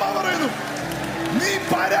പരിശുദ്ധാത്മാവ് പറയുന്നു. നീ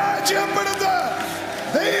പരാജയപ്പെടുന്നത്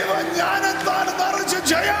ദൈവജ്ഞാനത്താൽ നിറച്ച്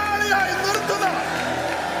ജയാളിയായി നിർത്തുന്ന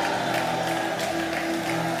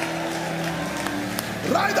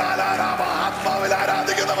ആത്മാവിൽ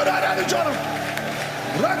ആരാധിക്കുന്നവർ ആരാധിച്ചോണം.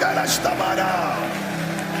 Ragalashtamana,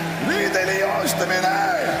 Videliostamine,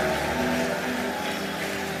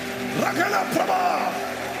 Ragala Prabha,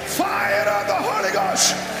 fire of the Holy Ghost.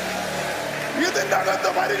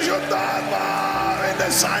 Idindagatha Parishudhatma, in the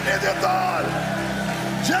Sannidhyathal,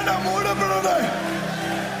 Janamudapurade.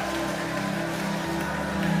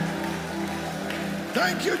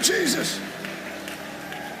 Thank you, Jesus.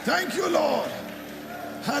 Thank you, Lord.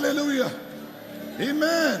 Hallelujah.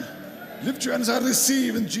 Amen. Lift your hands. I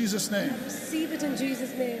receive in Jesus' name. Receive it in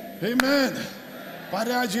Jesus' name. Amen.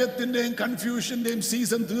 പരാജയത്തിന്റെയും കൺഫ്യൂഷന്റെയും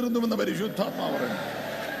season തീർന്നുവെന്ന് പരിശുദ്ധാത്മാവ് പറയുന്നു.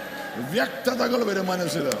 വ്യക്തതകൾ വരും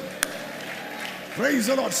മനസ്സിൽ. Praise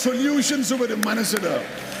the Lord. Solutions വരും മനസ്സിൽ.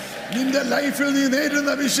 നിന്റെ ലൈഫിൽ നീ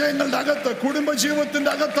നേരിടുന്ന വിഷയങ്ങളുടെ അകത്ത്, കുടുംബജീവിതത്തിന്റെ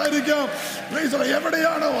അകത്തായിരിക്കാം, Praise the Lord,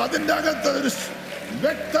 എവിടെയാണോ അതിന്റെ അകത്ത് ഒരു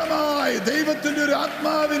വ്യക്തമായി ദൈവത്തിന്റെ ഒരു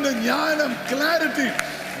ആത്മാവിന്റെ ജ്ഞാനം, ക്ലാരിറ്റി,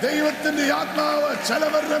 ദൈവത്തിന്റെ ആത്മാവ്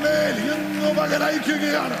ചിലവരുടെ മേൽ ഇന്നു പകൽ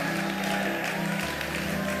അയക്കുകയാണ്.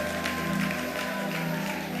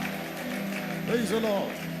 Praise the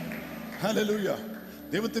Lord. Hallelujah.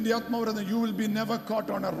 ദൈവത്തിന്റെ ആത്മാവ് പറയുന്നു, you will be never caught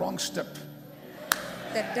on a wrong step.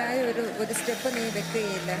 തെറ്റായ ഒരു സ്റ്റെപ്പ് നീ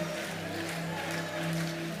വെക്കുകയില്ല.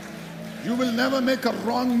 You will never make a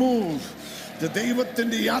wrong move.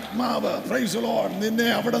 ദൈവത്തിന്റെ ആത്മാവ്, Praise the Lord, നിന്നെ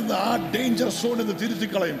അവിടെ നിന്ന് ആ ഡേഞ്ചർ സോണിൽ നിന്ന് തിരുത്തി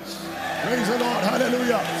കളയും. Praise the Lord.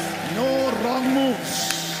 Hallelujah. No wrong moves.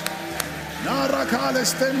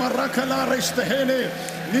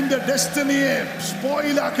 നിന്റെ ഡെസ്റ്റിനിയെ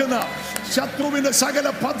സ്പോയിൽ ആക്കുന്ന ശത്രുവിന്റെ സകല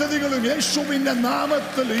പദ്ധതികളും യേശുവിന്റെ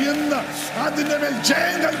നാമത്തിൽ ഇന്ന് അതിന്റെ മേൽ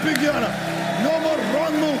ജയം കൽപ്പിക്കുകയാണ്. No more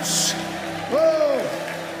wrong moves. Oh.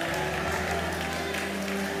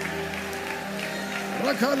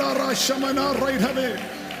 Rakala Rashamana right away.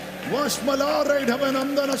 Wasmala right away.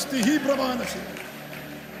 Nandanasti hi pravanasi.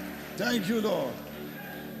 Thank you, Lord.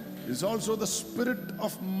 It's also the spirit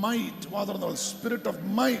of might. Spirit of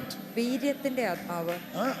might. വീര്യത്തിന്റെ ആത്മാവ്.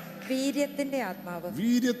 വീര്യത്തിന്റെ ആത്മാവ്.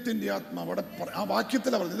 വീര്യത്തിന്റെ ആത്മാവ്. അവിടെ ആ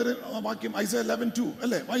വാക്യത്തിലാണ് പറഞ്ഞത്. ഇതൊരു വാക്യം ഐസയ 11:2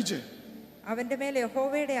 അല്ലേ? വായിച്ചേ. അവന്റെ മേൽ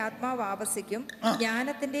യഹോവയുടെ ആത്മാവ് ആവസിക്കും,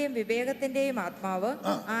 ജ്ഞാനത്തിന്റെയും വിവേകത്തിന്റെയും ആത്മാവ്,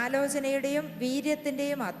 ആലോചനയുടെയും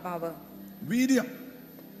വീര്യത്തിന്റെയും ആത്മാവ്. വീര്യം.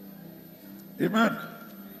 Amen.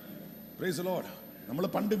 Praise the Lord. നമ്മൾ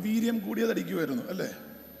പണ്ട് വീര്യം കൂടിയതടിക്കുമായിരുന്നു അല്ലേ?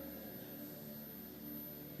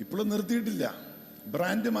 ഇപ്പോഴും നിർത്തിയിട്ടില്ല,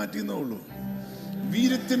 ബ്രാൻഡ് മാറ്റിയെന്നേ ഉള്ളൂ.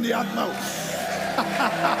 വീര്യത്തിന്റെ ആത്മാവ്.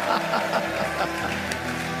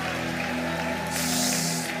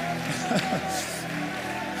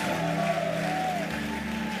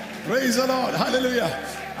 Praise the Lord. Hallelujah.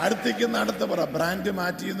 അടുത്ത പറ, ബ്രാൻഡ്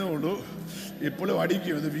മാറ്റിയെന്നേ ഉള്ളൂ, ഇപ്പോഴും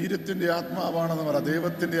അടിക്കും. ഇത് വീര്യത്തിന്റെ ആത്മാവാണെന്ന് പറ,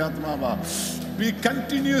 ദൈവത്തിന്റെ ആത്മാവാ. Be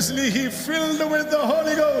continuously filled with the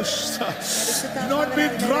Holy Ghost. Not be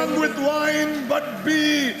drunk with wine, but be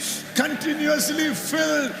continuously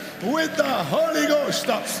filled with the Holy Ghost.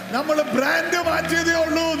 നമ്മൾ ബ്രാൻഡ് മാറ്റിയതേ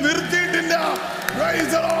ഉള്ളൂ, നിർത്തിയിട്ടില്ല. Praise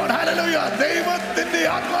the Lord. Hallelujah. ദൈവത്തിന്റെ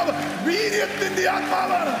ആത്മാവ് വീര്യത്തിന്റെ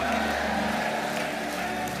ആത്മാവാണ്.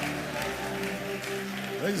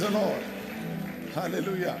 Praise the Lord.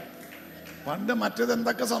 Hallelujah. പണ്ട് മറ്റേത്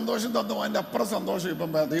എന്തൊക്കെ സന്തോഷം തന്നു, അതിന്റെ അപ്പുറം സന്തോഷം ഇപ്പം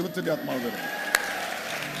ദൈവത്തിന്റെ ആത്മാവ് തരും.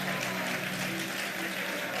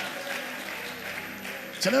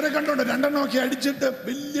 ചിലരെ കണ്ടോണ്ട് രണ്ടെണ്ണമൊക്കെ അടിച്ചിട്ട്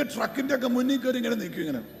വലിയ ട്രക്കിന്റെ ഒക്കെ മുന്നിൽ കയറി ഇങ്ങനെ നിൽക്കും.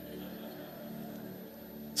 ഇങ്ങനെ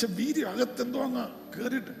വീര്യം അകത്തെന്തോ അങ്ങ്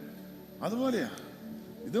കയറിയിട്ട് അതുപോലെയാ.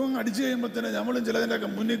 ഇതും അങ്ങ് അടിച്ചു കഴിയുമ്പോ തന്നെ നമ്മളും ചിലതിന്റെ ഒക്കെ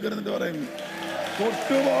മുന്നിൽ കയറിന്നിട്ട് പറയും,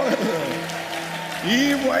 തൊട്ടുപോകരുത്, ഈ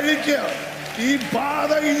വഴിക്ക് ഈ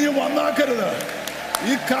പാത ഇനി വന്നാക്കരുത്,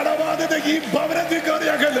 ഈ കടബാധ്യത ഈ ഭവനത്തിൽ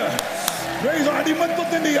കയറിയാക്കല്,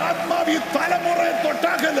 അടിമത്വത്തിന്റെ ആത്മാവ് ഈ തലമുറയെ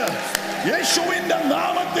തൊട്ടാക്കല്, യേശുവിന്റെ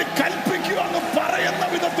നാമത്തിൽ കൽപ്പിക്കുക എന്ന് പറയുന്ന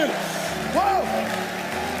വിധത്തിൽ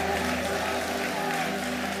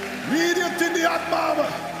വീര്യത്തിന്റെ ആത്മാവ്.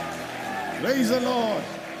 Praise the Lord.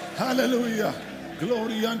 Hallelujah.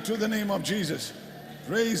 Glory unto the name of Jesus.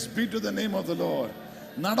 Praise be to the name of the Lord.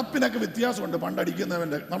 നടപ്പിനൊക്കെ വ്യത്യാസമുണ്ട്.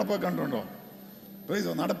 പണ്ടടിക്കുന്നവന്റെ നടപ്പൊക്കെ കണ്ടുണ്ടോ? Praise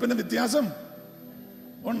the Lord. നടപ്പിന് വ്യത്യാസം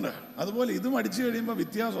ഉണ്ട്. അതുപോലെ ഇതും അടിച്ചു കഴിയുമ്പോൾ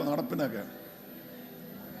വ്യത്യാസമാണ്. നടപ്പിനൊക്കെ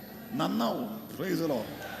നന്നാവും. Praise the Lord.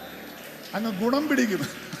 അങ്ങ് ഗുണം പിടിക്കും.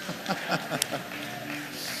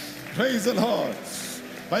 Praise the Lord.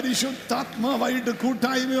 പരിശുദ്ധാത്മാവായിട്ട്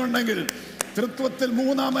കൂട്ടായ്മയുണ്ടെങ്കിൽ, തൃത്വത്തിൽ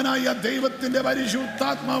മൂന്നാമനായ ദൈവത്തിന്റെ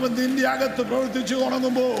പരിശുദ്ധാത്മാവ് നിന്റെ അകത്ത് പ്രവർത്തിച്ചു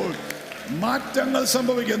തുടങ്ങുമ്പോൾ മാറ്റങ്ങൾ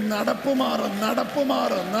സംഭവിക്കും. നടപ്പ്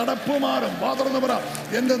മാറും. പാത്രന്ന് പറ,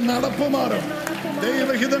 എന്റെ നടപ്പ് മാറും.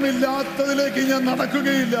 ദൈവഹിതമില്ലാത്തതിലേക്ക് ഞാൻ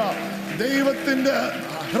നടക്കുകയില്ല. ദൈവത്തിന്റെ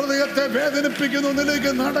ഹൃദയത്തെ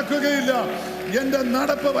വേദനിപ്പിക്കുന്നതിലേക്ക് നടക്കുകയില്ല. എന്റെ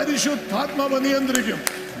നടപ്പ് പരിശുദ്ധാത്മാവ് നിയന്ത്രിക്കും.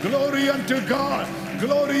 Glory unto God.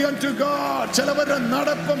 Glory unto God. ചിലവരുടെ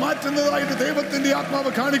നടപ്പ് മാറ്റുന്നതായിട്ട് ദൈവത്തിന്റെ ആത്മാവ്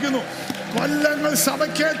കാണിക്കുന്നു. കൊല്ലങ്ങൾ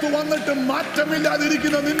സഭയ്ക്കകത്ത് വന്നിട്ട്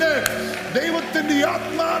മാറ്റമില്ലാതിരിക്കുന്ന നിന്നെ ദൈവത്തിന്റെ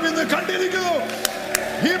ആത്മാവിന്ന് കണ്ടിരിക്കുന്നു.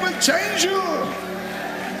 He will change you.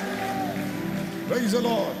 Praise the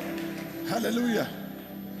Lord. Hallelujah.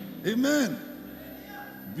 Amen.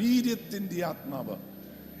 വീര്യത്തിന്റെ ആത്മാവ്.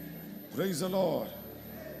 Praise the Lord.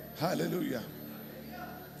 Hallelujah.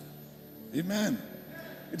 Amen.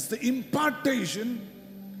 It's the impartation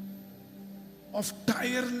of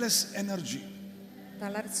tireless energy.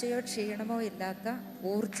 തളർച്ചയോ ക്ഷീണമോ ഇല്ലാത്ത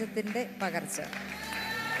ഊർജത്തിന്റെ പകർച്ച.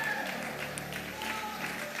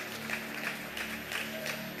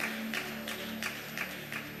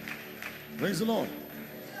 Praise the Lord.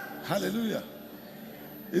 Hallelujah.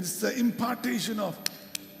 It's the impartation of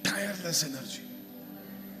tireless energy.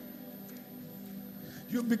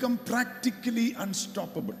 You become practically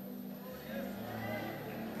unstoppable.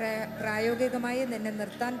 പ്രായോഗികമായി നിന്നെ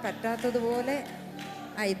നിർത്താൻ പറ്റാത്തതുപോലെ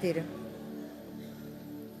ആയിത്തീരും.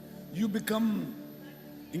 You become,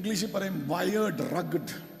 ഇംഗ്ലീഷിൽ പറയും, wired, rugged.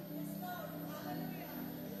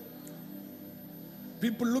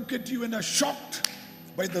 People look at you and are shocked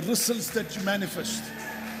by the results that you manifest.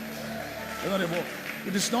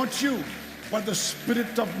 It is not you, but the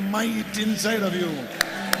spirit of might inside of you.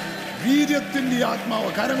 വീര്യത്തിന്റെ ആത്മാവ്.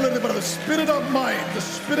 കാര്യങ്ങൾ പറയുന്നത് spirit of might, the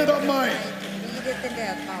spirit of might. വീര്യത്തിന്റെ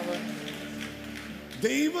ആത്മാവ്.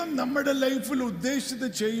 ദൈവം നമ്മുടെ ലൈഫിൽ ഉദ്ദേശിച്ചത്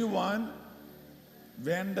ചെയ്യുവാൻ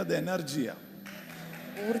വേണ്ടത് എനർജിയാ,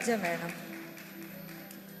 ഊർജം വേണം.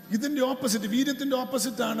 ഇതിന്റെ ഓപ്പോസിറ്റ്, വീര്യത്തിന്റെ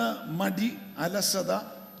ഓപ്പോസിറ്റ് ആണ് മടി, അലസത.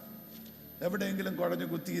 എവിടെയെങ്കിലും കുഴഞ്ഞു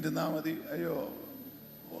കുത്തിയിരുന്നാ മതി, അയ്യോ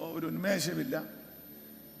ഒരു ഉന്മേഷമില്ല.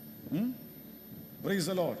 Praise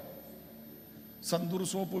the Lord. Santoor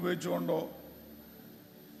soap ഉപയോഗിച്ചുകൊണ്ടോ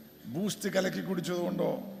ബൂസ്റ്റ് കലക്കി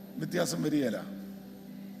കുടിച്ചതുകൊണ്ടോ വ്യത്യാസം വരികയില്ല.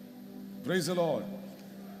 Praise the Lord.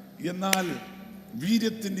 എന്നാൽ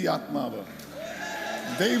വീര്യത്തിന്റെ ആത്മാവ്,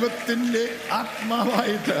 ദൈവത്തിന്റെ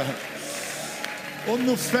ആത്മാവായിട്ട്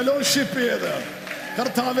ഒന്ന് ഫെലോഷിപ്പ് ചെയ്ത്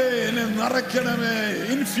കർത്താവേ എന്നെ നിറയ്ക്കണമേ.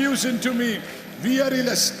 Infuse into me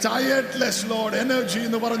weariless tiredless Lord energy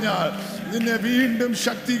എന്ന് പറഞ്ഞാൽ നിന്നെ വീണ്ടും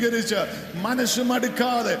ശക്തീകരിച്ച് മനസ്സ്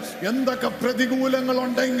മടുക്കാതെ എന്തൊക്കെ പ്രതികൂലങ്ങൾ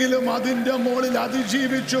ഉണ്ടെങ്കിലും അതിന്റെ മുകളിൽ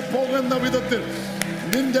അതിജീവിച്ചു പോകുന്ന വിധത്തിൽ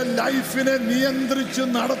നിന്റെ ലൈഫിനെ നിയന്ത്രിച്ച്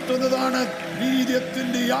നടത്തുന്നതാണ്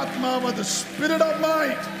വീര്യത്തിന്റെ ആത്മാവ്. The spirit of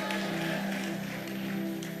might.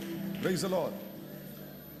 Praise the Lord.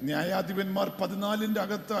 ന്യായാധിപന്മാർ 14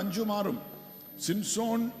 അകത്ത് 5-6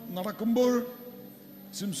 സിംസോൺ നടക്കുമ്പോൾ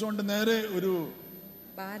സിംസോന്റെ നേരെ ഒരു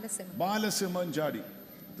ബാലസിംഹം ചാടി.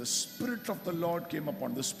 The spirit of the Lord came upon,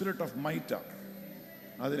 the spirit of might.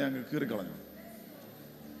 അതിനെ അങ്ങ് കീറിക്കളഞ്ഞു.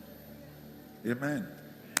 Amen.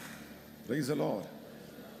 Praise the Lord.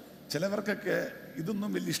 ചിലവർക്കൊക്കെ ഇതൊന്നും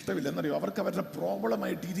വലിയ ഇഷ്ടമില്ല എന്നറിയോ. അവർക്ക് അവരുടെ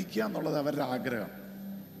പ്രോബ്ലമായിട്ട് ഇരിക്കുക എന്നുള്ളത് അവരുടെ ആഗ്രഹം.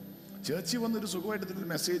 ചേച്ചി വന്നൊരു സുഖമായിട്ട്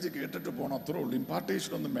മെസ്സേജ് കേട്ടിട്ട് പോകണം, അത്രേ ഉള്ളൂ.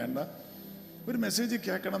 ഇമ്പാർട്ടേഷൻ ഒന്നും വേണ്ട. ഒരു മെസ്സേജ്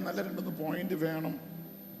കേൾക്കണം, നല്ല 2-3 പോയിന്റ് വേണം.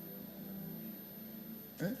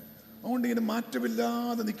 അതുകൊണ്ട് ഇങ്ങനെ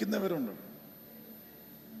മാറ്റമില്ലാതെ നിൽക്കുന്നവരുണ്ട്.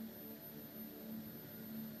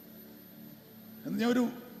 ഞാൻ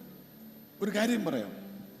ഒരു കാര്യം പറയാം.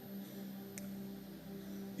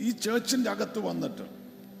 ഈ ചേർച്ചിന്റെ അകത്ത് വന്നിട്ട്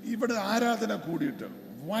ഇവിടെ ആരാധന കൂടിയിട്ട്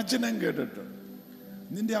വചനം കേട്ടിട്ട്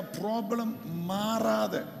നിന്റെ ആ പ്രോബ്ലം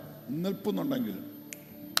മാറാതെ നിൽപ്പുന്നുണ്ടെങ്കിൽ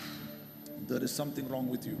there is something wrong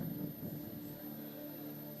with you.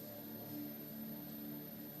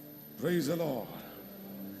 Praise the Lord.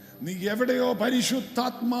 നീ എവിടെയോ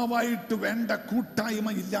പരിശുദ്ധാത്മാവായിട്ട് വേണ്ട കൂട്ടായ്മ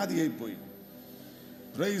ഇല്ലാതെയായി പോയി.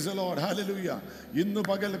 Praise the Lord. Hallelujah. ഇന്ന്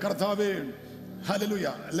പകൽ കർത്താവേ,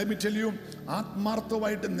 hallelujah, let me tell you,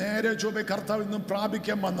 ആത്മാർത്ഥമായിട്ട് നേരെ ചൊവ്വേ കർത്താവിൽ നിന്നും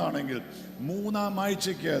പ്രാപിക്കാൻ വന്നാണെങ്കിൽ 3-ാം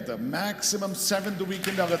ആഴ്ചയ്ക്കകത്ത് മാക്സിമം 7th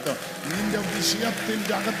വീക്കിന്റെ അകത്ത് നിന്റെ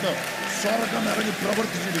വിഷയത്തിന്റെ അകത്ത് സ്വർഗം ഇറങ്ങി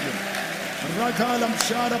പ്രവർത്തിച്ചിരിക്കും. റകാലം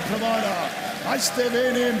ശാരപ്രവാല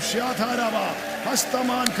അസ്തവേനേം ശ്യാധാരവ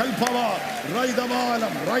ഹസ്തമാൻ കൽഭവ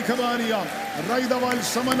റൈദവാലം റൈഖവാനിയം റൈദവാൽ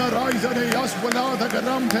സമന റൈദനെ യാസ്വലാദ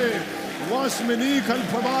ഗരംധേ വാസ്മിനി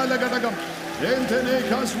കൽഭവാല ഘടകം എന്തനെ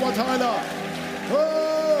കസ്വധാല ഓ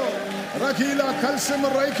റഖീല കൽസം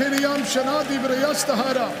റൈഖനിയം ശനാദി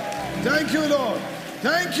ബ്രയസ്തഹാര. Thank you Lord,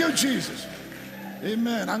 thank you Jesus.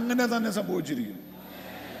 Amen. അങ്ങനെ തന്നെ സംഭവിച്ചിരിക്കും.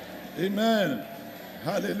 ആമേൻ.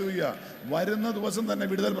 ഹല്ലേലൂയ. വരുന്ന ദിവസം തന്നെ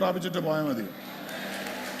വിടുതൽ പ്രാപിച്ചിട്ട് പോയാൽ മതി.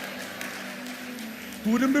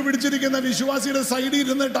 തുരുമ്പ് പിടിച്ചിരിക്കുന്ന വിശ്വാസിയുടെ സൈഡിൽ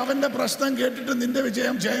ഇരുന്നിട്ട് അവന്റെ പ്രശ്നം കേട്ടിട്ട് നിന്റെ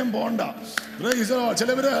ജയം പോണ്ട.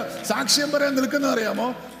 ചിലവര് സാക്ഷ്യം പറയാൻ നിൽക്കുന്ന അറിയാമോ?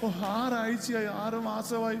 6 ആഴ്ചയായി 6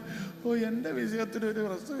 മാസമായി, എന്റെ വിജയത്തിന് ഒരു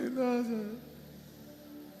പ്രശ്നമില്ല.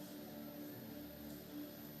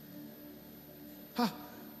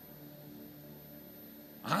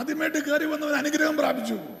 ആദ്യമായിട്ട് കയറി വന്നവൻ അനുഗ്രഹം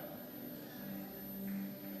പ്രാപിച്ചു.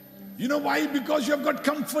 You know why? Because you have got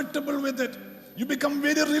comfortable with it. You become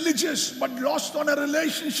very religious but lost on a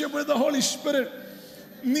relationship with the Holy Spirit.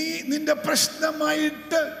 നീ നിന്റെ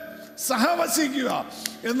പ്രശ്നമായിട്ട് സഹവസിക്കുക.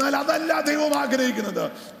 എന്നാൽ അതല്ല ദൈവം ആഗ്രഹിക്കുന്നത്.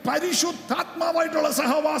 പരിശുദ്ധാത്മാവായിട്ടുള്ള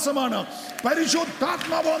സഹവാസമാണ്.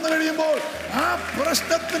 പരിശുദ്ധാത്മാവ് വന്നു കഴിയുമ്പോൾ ആ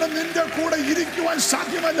പ്രശ്നത്തിന് നിന്റെ കൂടെ ഇരിക്കുവാൻ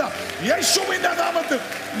സാധ്യമല്ല. യേശുവിന്റെ നാമത്തിൽ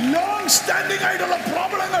ലോങ് സ്റ്റാൻഡിംഗ് ആയിട്ടുള്ള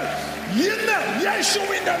പ്രോബ്ലങ്ങൾ ഇന്ന്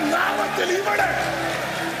യേശുവിന്റെ നാമത്തിൽ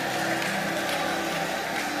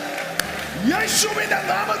യേശുവിന്റെ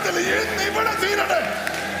നാമത്തിൽ ഇന്ന് ഇവിടെ തീരട്ടെ.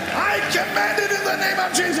 I command it in the name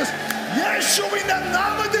of Jesus. യേശുവിന്റെ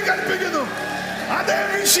നാമത്തിൽ കൽപ്പിക്കുന്നു. അതേ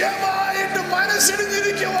വിഷയമായിട്ട്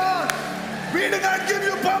മനസ്സിലിരിക്കുവാൻ we do not give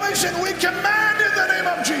you permission. We command in the name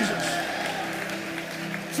of Jesus.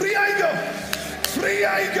 Free I go. Free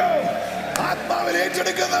I go. ആത്മാവിൽ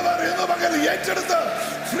ഏറ്റെടുക്കുന്നവർ ഇന്ന് പകൽ ഏറ്റെടുത്ത്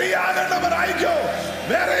ഫ്രീ ആകേണ്ടവർ ആയിക്കോ.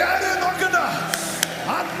 വേറെ ആരെയും നോക്കണ്ട.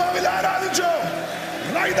 ആത്മാവിൽ ആരാധിച്ചോ.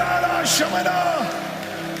 റൈദാല ശമന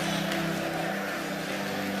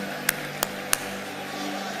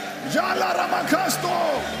ജാല റമഖാസ്തോ.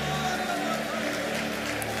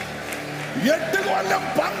 8 കൊല്ലം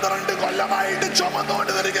 12 കൊല്ലമായിട്ട്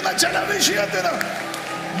ചുമന്നുകൊണ്ടിരിക്കുന്ന ചില വിഷയത്തിന്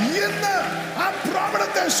ഇന്ന് ആ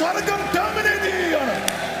പ്രോബ്ലത്തെ സ്വർഗം ടെർമിനേറ്റ് ചെയ്യുകയാണ്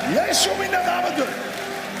യേശുവിന്റെ നാമത്തിൽ.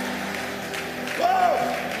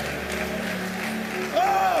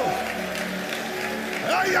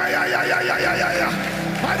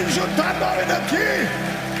 പരിശുദ്ധാത്മാവിന്റെ തീ.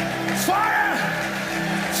 Fire!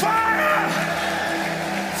 Fire!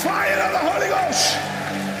 Fire of the Holy Ghost.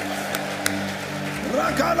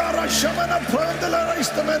 Rakala Rashamana Prandala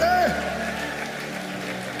Raistamene.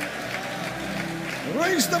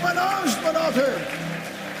 Raise the announcement of him.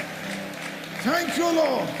 Thank you,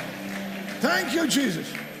 Lord. Thank you, Jesus.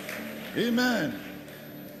 Amen.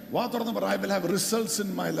 I will have results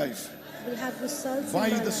in my life. will have results By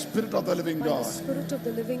in my the life. Spirit of the living By the God. Spirit of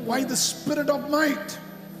the living By God. the Spirit of might.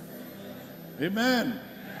 Amen.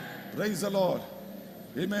 Praise the Lord.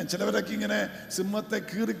 Amen. ചിലവരൊക്കെ ഇങ്ങനെ സിംഹത്തെ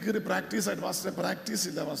കീറി കീറി practice ആയിട്ട് master practice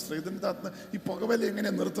ഇല്ല master ഇതിൻ്റെ അകത്ത് ഈ പുകവലി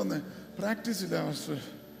എങ്ങനെയാണ് നിർത്തുന്നത്? പ്രാക്ടീസ് ഇല്ല മാസ്റ്റർ.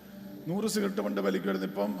 100 സിഗരറ്റ് പണ്ട് വലിക്കുമായിരുന്നു,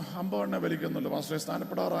 ഇപ്പം 50 എണ്ണ വലിക്കുന്നുള്ളൂ. മാസ്റ്റർ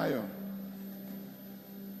സ്ഥാനപ്പെടാറായോ?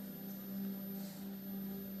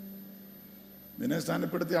 നിന്നെ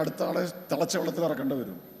സ്ഥാനപ്പെടുത്തി അടുത്ത ആളെ തിളച്ച വെള്ളത്തിൽ ഇറക്കേണ്ടി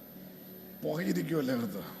വരും. പുകയിരിക്കുമല്ലേ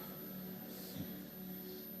അകത്ത്.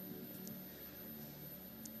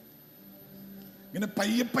 ഇങ്ങനെ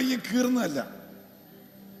പയ്യെ പയ്യെ കീറുന്നതല്ല.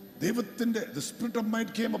 ദൈവത്തിന്റെ the spirit of might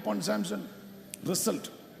came upon Samson. Result.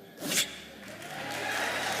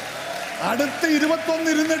 അടുത്ത 21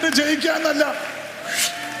 ഇരുന്നിട്ട് ജയിക്കാന്നല്ല.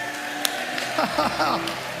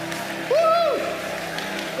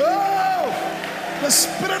 The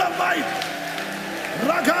spirit of might.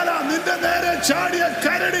 റഖാല നിന്റെ നേരെ ചാടിയ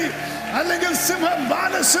കരടി അല്ലെങ്കിൽ സിംഹം,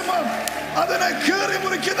 ബാലസിംഹം അതിനെ കീറി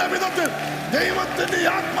മുറിക്കുന്ന വിധത്തിൽ ദൈവത്തിന്റെ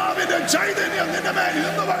ആത്മാവിന്റെ ചൈതന്യം നിന്റെ മേൽ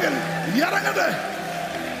ഇന്ന് പകൽ ഇറങ്ങട്ടെ.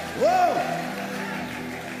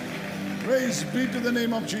 Praise be to the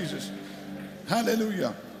name of Jesus.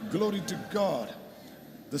 Hallelujah. Glory to God.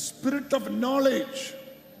 The spirit of knowledge.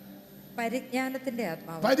 പരിജ്ഞാനത്തിന്റെ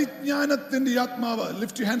ആത്മാവ്. പരിജ്ഞാനത്തിന്റെ ആത്മാവ്.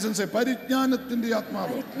 Lift your hands and say പരിജ്ഞാനത്തിന്റെ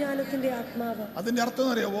ആത്മാവ്. പരിജ്ഞാനത്തിന്റെ ആത്മാവ്. അതിന്റെ അർത്ഥം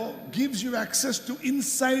അറിയാവോ? Gives you access to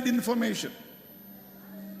inside information.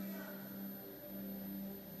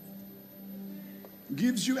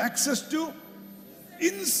 Gives you access to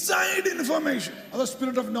inside information. That's the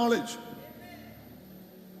spirit of knowledge.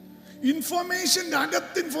 Information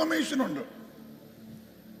agat information undu.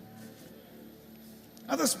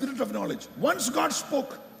 That's the spirit of knowledge. Once God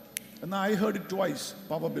spoke, and I heard it twice.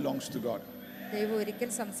 Power belongs to God. ദൈവം ഒരിക്കൽ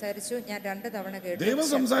സംസാരിച്ചു, ഞാൻ 2 തവണ കേട്ടു. ദൈവം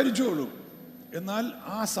സംസാരിച്ചോളൂ. എന്നാൽ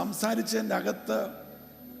ആ സംസാരിച്ചതിന്റെ അകത്ത്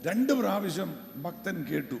 2 പ്രാവശ്യം ഭക്തൻ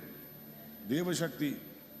കേട്ടു. ദൈവശക്തി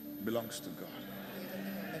belongs to God.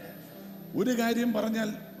 ഒരു കാര്യം പറഞ്ഞാൽ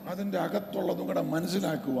അതിന്റെ അകത്തുള്ളതും കൂടെ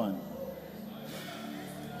മനസ്സിലാക്കുവാൻ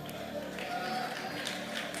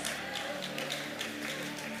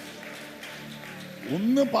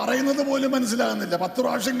ഒന്ന് പറയുന്നത് പോലും മനസ്സിലാകുന്നില്ല, 10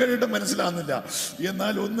 പ്രാവശ്യം കേട്ടിട്ട് മനസ്സിലാകുന്നില്ല.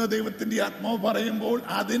 എന്നാൽ ഒന്ന് ദൈവത്തിന്റെ ആത്മാവ് പറയുമ്പോൾ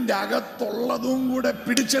അതിന്റെ അകത്തുള്ളതും കൂടെ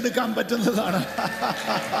പിടിച്ചെടുക്കാൻ പറ്റുന്നതാണ്.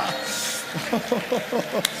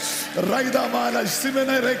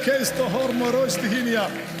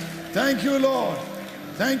 Thank you, Lord.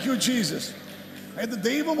 Thank you, Jesus. അതായത്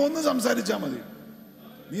ദൈവം ഒന്ന് സംസാരിച്ചാൽ മതി,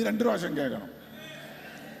 നീ 2 പ്രാവശ്യം കേൾക്കണം.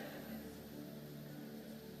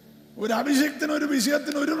 ഒരു അഭിഷേകത്തിന്, ഒരു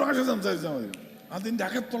വിഷയത്തിന് 1 പ്രാവശ്യം സംസാരിച്ചാൽ മതി, അതിന്റെ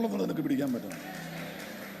അകത്തുള്ളത് നിനക്ക് പിടിക്കാൻ പറ്റണം.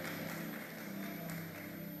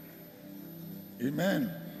 Amen.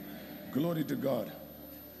 Glory to God.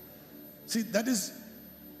 See, that is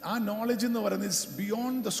our knowledge in the world is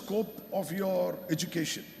beyond the scope of your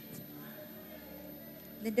education.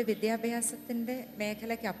 നിന്റെ വിദ്യാഭ്യാസത്തിന്റെ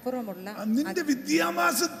മേഖലയ്ക്ക് അപ്പുറമുള്ള, നിന്റെ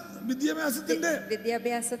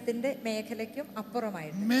വിദ്യാഭ്യാസത്തിന്റെ മേഖലയ്ക്കും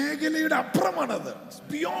അപ്പുറമായിട്ട്, മേഖലയുടെ അപ്പുറമാണത്.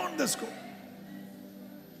 Beyond the scope.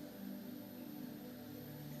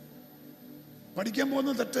 പഠിക്കാൻ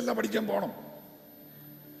പോകുന്നത് തെറ്റല്ല, പഠിക്കാൻ പോകണം.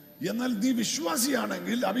 എന്നാൽ നീ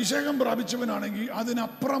വിശ്വാസിയാണെങ്കിൽ, അഭിഷേകം പ്രാപിച്ചവനാണെങ്കിൽ,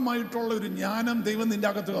 അതിനപ്പുറമായിട്ടുള്ള ഒരു ജ്ഞാനം ദൈവം നിന്റെ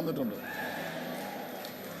അകത്ത് തന്നിട്ടുണ്ട്.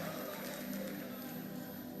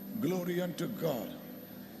 Glory unto God.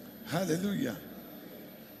 Hallelujah.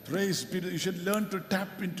 Praise be to you. You should learn to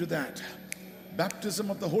tap into that. Baptism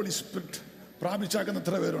of the Holy Spirit. പ്രാപിച്ചാക്കുന്ന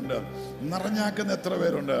എത്ര പേരുണ്ട്? നിറഞ്ഞാക്കുന്ന എത്ര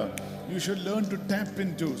പേരുണ്ട്? You should learn to tap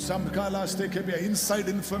into some kalas take inside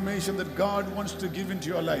information that God wants to give into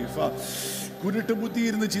your life. കുരുട്ട് ബുദ്ധി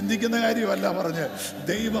ഇരുന്ന് ചിന്തിക്കുന്ന കാര്യമല്ല പറഞ്ഞ്,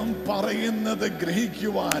 ദൈവം പറയുന്നത്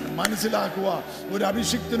ഗ്രഹിക്കുവാൻ, മനസ്സിലാക്കുക. ഒരു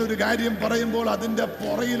അഭിഷിക്തന് ഒരു കാര്യം പറയുമ്പോൾ അതിന്റെ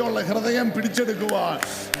പുറയിലുള്ള ഹൃദയം പിടിച്ചെടുക്കുവാൻ,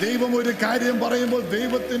 ദൈവം ഒരു കാര്യം പറയുമ്പോൾ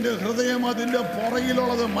ദൈവത്തിന്റെ ഹൃദയം അതിന്റെ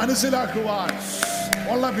പുറയിലുള്ളത് മനസ്സിലാക്കുവാൻ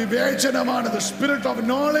ഉള്ള വിവേചനമാണ് the spirit of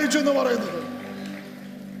knowledge എന്ന് പറയുന്നത്.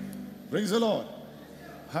 Praise the Lord.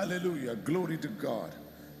 Hallelujah. Glory to God.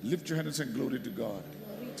 Lift your hand and say glory to God.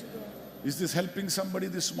 Is this helping somebody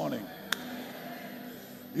this morning?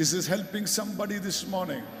 Is this helping somebody this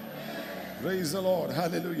morning? Praise the Lord.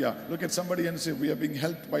 Hallelujah. Look at somebody and say, we are being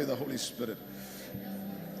helped by the Holy Spirit.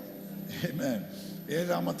 Amen.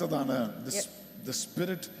 ഏഴാമത്തതാണ് the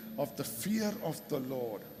spirit of the fear of the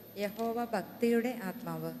Lord. യഹോവ ഭക്തിയുടെ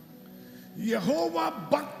ആത്മാവ്. യഹോവ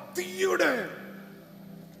ഭക്തിയുടെ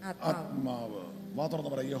ആത്മാവ്. മാത്രം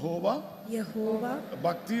പറയാം, യഹോവ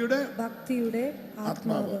ഭക്തിയുടെ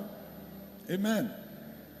ആത്മാവ്. Amen.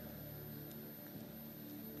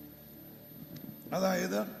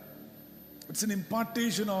 അതായത് it's an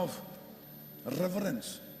impartation of reverence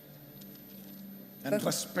and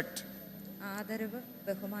respect ആദരവ്,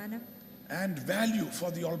 ബഹുമാനം and value for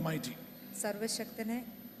the Almighty. സർവശക്തനെ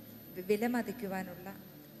വിലമതിക്കുവാനുള്ള,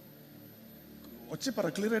 ഒച്ച പറ,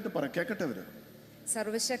 ക്ലിയർ ആയിട്ട് പറ, കേക്കട്ടെ അവര്.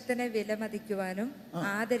 സർവശക്തനെ വിലമതിക്കുവാനും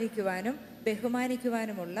ആദരിക്കുവാനും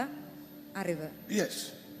ബഹുമാനിക്കുവാനുമുള്ള അറിവ്. യെസ്,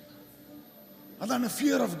 അതാണ്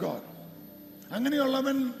fear of God.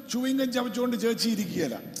 അങ്ങനെയുള്ളവൻ ചുവിങ്ങം ചവച്ചുകൊണ്ട്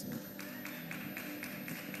ചേച്ചിയിരിക്കുകയല്ല.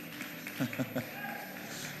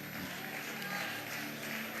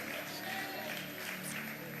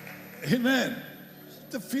 Amen.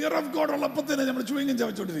 The fear of God ഉള്ളപ്പോൾ തന്നെ നമ്മൾ ചുവിങ്ങം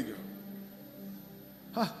ചവച്ചുകൊണ്ടിരിക്കും.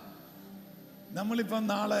 നമ്മളിപ്പം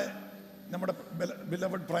നാളെ നമ്മുടെ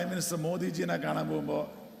ബിലവഡ് പ്രൈം മിനിസ്റ്റർ മോദിജീനെ കാണാൻ പോകുമ്പോൾ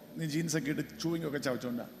നീ ജീൻസൊക്കെ ഇട്ട് ചൂയിങ്ങൊക്കെ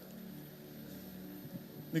ചവച്ചോണ്ടാ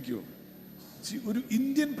നിൽക്കുമോ? ഒരു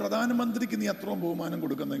ഇന്ത്യൻ പ്രധാനമന്ത്രിക്ക് നീ അത്രയും ബഹുമാനം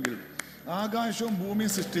കൊടുക്കുന്നെങ്കിൽ ആകാശവും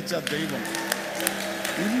ഭൂമിയും സൃഷ്ടിച്ച ദൈവം,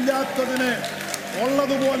 ഇല്ലാത്തതിനെ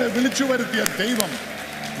ഉള്ളതുപോലെ വിളിച്ചു വരുത്തിയ ദൈവം,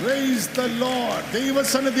 പ്രൈസ് ദ ലോർഡ്,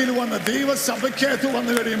 ദൈവസന്നിധിയിൽ വന്ന് ദൈവസഭയ്ക്കകത്ത്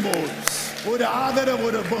വന്നു കഴിയുമ്പോൾ ഒരു ആദരവ്,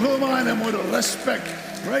 ഒരു ബഹുമാനം, ഒരു respect.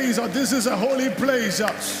 Praise God. This is a holy place.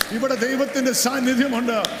 ഇവിടെ ദൈവത്തിന്റെ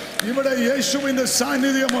സാന്നിധ്യമുണ്ട്, ഇവിടെ യേശുവിന്റെ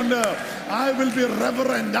സാന്നിധ്യമുണ്ട്. I will be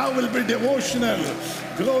reverent, I will be devotional.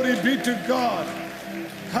 Glory be to God.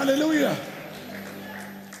 Hallelujah.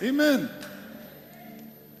 Amen.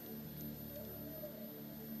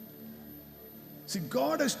 See,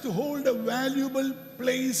 God has to hold a valuable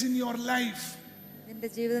place in your life. നിന്റെ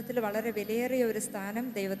ജീവിതത്തിൽ വളരെ വിലയേറിയ ഒരു സ്ഥാനം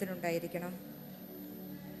ദൈവത്തിനുണ്ടായിരിക്കണം.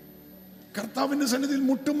 കർത്താവിന്റെ സന്നിധിയിൽ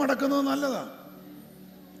മുട്ടും മടക്കുന്നത് നല്ലതാ.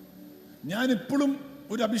 ഞാൻ ഇപ്പോഴും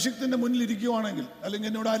ഒരു അഭിഷിക്തന്റെ മുന്നിൽ ഇരിക്കുവാണെങ്കിൽ, അല്ലെങ്കിൽ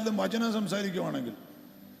എന്നോട് ആരെങ്കിലും വചനം സംസാരിക്കുവാണെങ്കിൽ,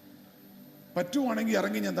 പറ്റുവാണെങ്കിൽ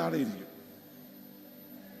ഇറങ്ങി ഞാൻ താഴെ ഇരിക്കും.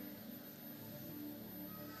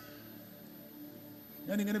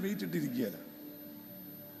 ഞാൻ ഇങ്ങനെ വെയിറ്റ് ഇട്ടിരിക്കുകയല്ല.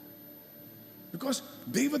 ബിക്കോസ്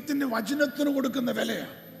ദൈവത്തിന്റെ വചനത്തിന് കൊടുക്കുന്ന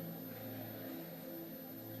വിലയാണ്.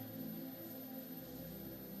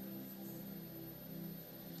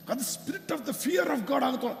 അത് spirit of the fear of God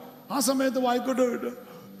ആകത്തോ. ആ സമയത്ത് വായിക്കോട്ട്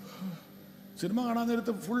സിനിമ കാണാൻ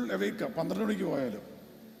നേരത്ത് ഫുൾ എവേക്ക, 12 മണിക്ക് പോയാലും.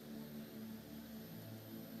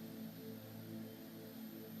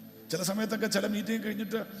 ചില സമയത്തൊക്കെ ചില മീറ്റിംഗ്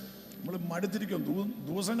കഴിഞ്ഞിട്ട് നമ്മൾ മടുത്തിരിക്കും,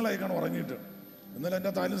 ദിവസങ്ങളായി കാണാൻ ഉറങ്ങിയിട്ട്. എന്നാലും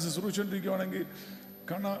എൻ്റെ താലും ശുശ്രൂഷിച്ചുകൊണ്ടിരിക്കുവാണെങ്കിൽ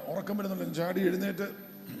കാണാൻ ഉറക്കം വരുന്നില്ല, ചാടി എഴുന്നേറ്റ്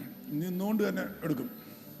നിന്നുകൊണ്ട് തന്നെ എടുക്കും.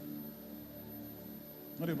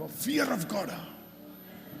 Fear of God.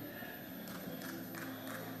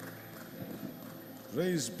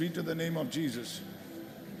 Praise be to the name of Jesus.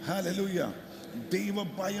 Hallelujah.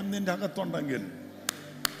 ദൈവഭയം നിന്റെ അകത്തുണ്ടെങ്കിൽ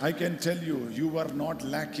I can tell you, you are not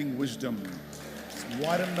lacking wisdom.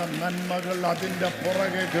 വരുന്ന നന്മകൾ അതിന്റെ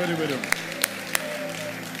പുറകെ കയറി വരും.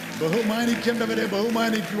 ബഹുമാനിക്കേണ്ടവരെ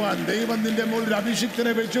ബഹുമാനിക്കുവാൻ ദൈവം നിന്റെ മുകളിൽ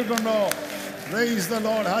അഭിഷിക്തനെ വെച്ചിട്ടുണ്ടോ? Praise the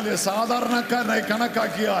Lord. Hallelujah. സാധാരണക്കാരനായി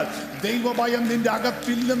കണക്കാക്കിയാൽ ദൈവഭയം നിന്റെ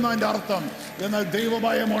അകത്തില്ലെന്ന് അതിന്റെ അർത്ഥം. എന്നാൽ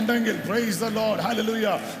ദൈവഭയം ഉണ്ടെങ്കിൽ praise the Lord,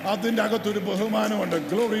 hallelujah, അതിന്റെ അകത്തൊരു ബഹുമാനമുണ്ട്.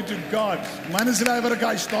 Glory to God.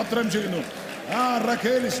 മനസ്സിലായവർക്കായി സ്തോത്രം ചെയ്യുന്നു.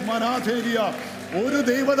 ഒരു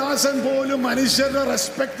ദൈവദാസൻ പോലും മനുഷ്യരുടെ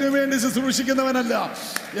റെസ്പെക്ടിന് വേണ്ടി ശുശ്രൂഷിക്കുന്നവനല്ല.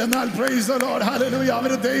 എന്നാൽ പ്രൈസ് ദി ലോർഡ്, ഹല്ലേലൂയ,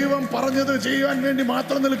 അവർ ദൈവം പറഞ്ഞത് ചെയ്യാൻ വേണ്ടി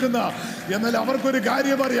മാത്രം നിൽക്കുന്ന, എന്നാൽ അവർക്കൊരു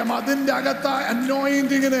കാര്യം അറിയാം, അതിൻ്റെ അകത്ത്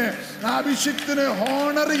അനോയിന്റിങ്ങിനെ, അഭിഷിക്തനെ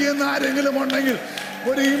ഹോണർ ചെയ്യുന്ന ആരെങ്കിലും ഉണ്ടെങ്കിൽ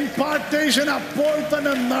ഒരു ഇംപാർട്ടേഷൻ അപ്പോൾ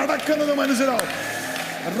തന്നെ നടക്കുന്നത് മനസ്സിലാവും.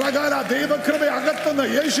 റഗാല, ദൈവകൃപ അകത്തുനിന്ന്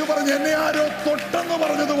യേശു പറഞ്ഞു എന്നെ ആരോ തൊട്ടെന്ന്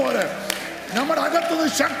പറഞ്ഞതുപോലെ നമ്മുടെ അകത്തുനിന്ന്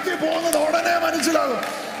ശക്തി പോകുന്നത് ഉടനെ മനസ്സിലാകും.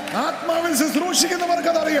 ആത്മാവിൽ ശുശ്രൂഷിക്കുന്നവർക്ക്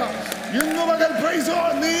അതറിയാം. ഇന്നു പകൽ പ്രൈസ് ദി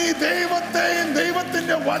ലോർഡ്, നീ ദൈവത്തെയും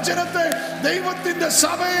ദൈവത്തിന്റെ വചനത്തെ ദൈവത്തിന്റെ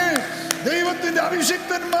സഭയെ ദൈവത്തിന്റെ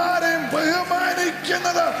അഭിഷിക്തന്മാരെയും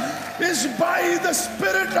ബഹുമാനിക്കുന്നത് is by the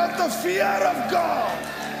spirit of the fear of God.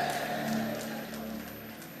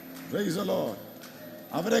 Praise the Lord.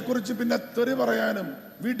 അവരെ കുറിച്ച് പിന്നെ തെറി പറയാനും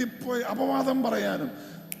വീട്ടിൽ പോയി അപവാദം പറയാനും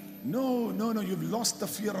no, you've lost the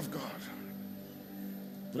fear of God.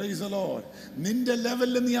 Praise the Lord. നിന്റെ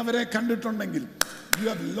ലെവലിൽ നീ അവരെ കണ്ടിട്ടുണ്ടെങ്കിൽ you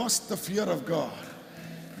have lost the fear of God.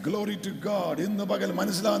 Glory to God. ഇന്ന് പകൽ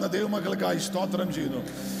മനസ്സിലാകുന്ന ദൈവമക്കൾക്കായി സ്തോത്രം ചെയ്യുന്നു.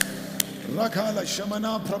 റഖാല ശമന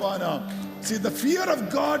പ്രഭാന. See, the fear of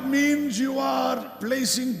God means you are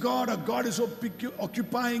placing God, or God is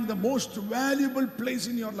occupying the most valuable place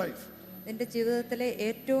in your life. നിന്റെ ജീവിതത്തിലെ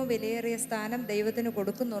ഏറ്റവും വിലയേറിയ സ്ഥാനം ദൈവത്തിന്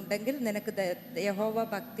കൊടുക്കുന്നുണ്ടെങ്കിൽ നിനക്ക് യഹോവ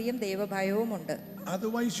ഭക്തിയും ദൈവഭയവും ഉണ്ട്.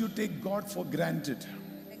 Otherwise you take God for granted.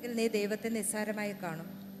 എങ്കിൽ നീ ദൈവത്തെ നിസ്സാരമായി കാണും.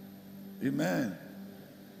 Amen.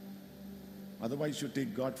 Otherwise you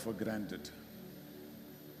take God for granted.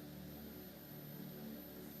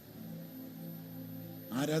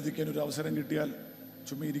 ആരാധിക്കാൻ ഒരു അവസരം കിട്ടിയാൽ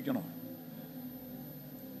ചുമ്മാ ഇരിക്കണോ?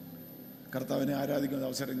 കർത്താവിനെ ആരാധിക്കാൻ ഒരു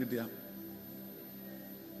അവസരം കിട്ടിയാൽ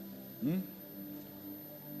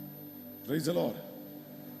Praise the Lord.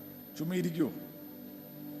 ചുമ്മാ ഇരിക്കുവോ?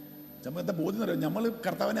 നമ്മൾ എന്താ ബോധ്യം അറിയാം? നമ്മൾ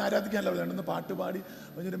കർത്താവിനെ ആരാധിക്കാനല്ല, രണ്ടൊന്ന് പാട്ട് പാടി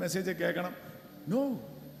ഒരു മെസ്സേജ് കേൾക്കണം. No,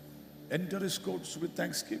 enter his courts with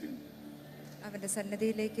thanksgiving. അവന്റെ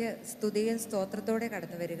സന്നിധിയിലേക്ക് സ്തുതിയും സ്തോത്രത്തോടെ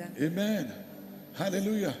കടന്നു വരിക. Amen,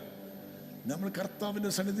 hallelujah. നമ്മൾ കർത്താവിന്റെ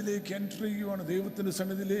സന്നിധിയിലേക്ക് എൻ്റർ ചെയ്യുവാണ്, ദൈവത്തിന്റെ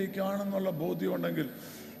സന്നിധിയിലേക്കാണെന്നുള്ള ബോധ്യം ഉണ്ടെങ്കിൽ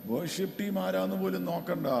വർഷിപ്പ് ടീം ആരാന്ന് പോലും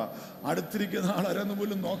നോക്കണ്ട, അടുത്തിരിക്കുന്ന ആളാരാന്ന്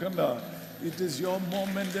പോലും നോക്കണ്ട. It is your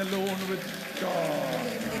moment alone with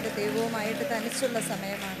God. നിന്റെ ദൈവവുമായിട്ട് തനിച്ചുള്ള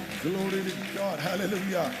സമയമാണ്. Glory to God.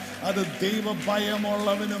 Hallelujah. അത്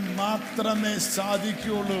ദൈവഭയമുള്ളവന് മാത്രമേ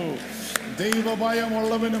സാധിക്കുള്ളൂ.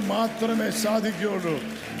 ദൈവഭയമുള്ളവന് മാത്രമേ സാധിക്കുള്ളൂ.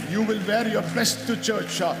 You will wear your best to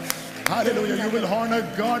church. Hallelujah. You will honor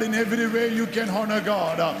God in every way you can honor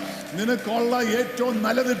God. നിനക്കുള്ള ഏറ്റവും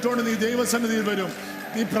നല്ലതിട്ടോണ്ട് നീ ദൈവസന്നിധിയിൽ വരും.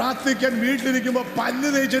 നീ പ്രാർത്ഥിക്കാൻ വീട്ടിലിരിക്കുമ്പോൾ പല്ല്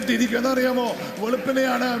തേച്ചിട്ട് ഇരിക്കും. എന്നറിയാമോ?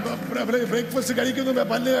 വെളുപ്പിനെയാണ് ബ്രേക്ക്ഫാസ്റ്റ് കഴിക്കുന്നത്,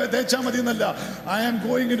 പല്ല് തേച്ചാൽ മതി എന്നല്ല. I am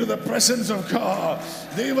going in to the presence of God.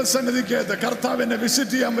 ദൈവസന്നിധിക്ക് കർത്താവിനെ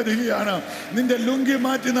വിസിറ്റ് ചെയ്യാൻ വരികയാണ്. നിന്റെ ലുങ്കി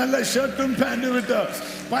മാറ്റി നല്ല ഷർട്ടും പാൻറ്റും ഇട്ട്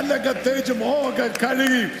പല്ലൊക്കെ തേച്ച് മോഹമൊക്കെ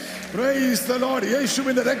കഴുകി പ്രൈസ് ദ ലോർഡ്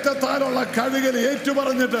യേശുവിന്റെ രക്തത്താലുള്ള കഴുകൽ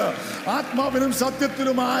ഏറ്റുപറഞ്ഞിട്ട് ആത്മാവിനും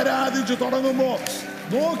സത്യത്തിലും ആരാധിച്ചു തുടങ്ങുമ്പോൾ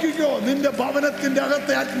നോക്കിക്കോ, നിന്റെ ഭവനത്തിന്റെ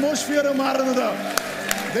അകത്തെ അറ്റ്മോസ്ഫിയർ മാറുന്നത്,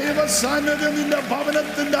 ദൈവ സാന്നിധ്യം നിന്റെ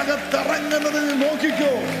ഭവനത്തിന്റെ അകത്തിറങ്ങുന്നത് നീ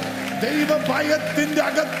നോക്കിക്കോ. ദൈവ ഭയത്തിന്റെ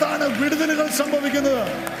അകത്താണ് വിടുതലുകൾ സംഭവിക്കുന്നത്.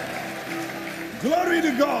 Glory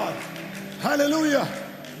to God. Hallelujah.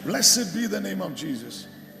 Blessed be the name of Jesus.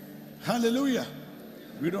 Hallelujah.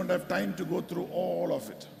 We don't have time to go through all of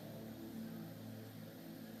it.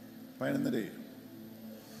 11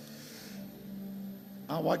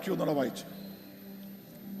 ആ വാക്യം ഒന്നുകൂടെ വായിച്ചു.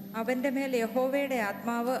 അവന്റെ മേൽ യഹോവയുടെ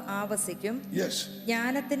ആത്മാവ് ആവസിക്കും.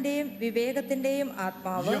 ജ്ഞാനത്തിന്റെയും വിവേകത്തിന്റെയും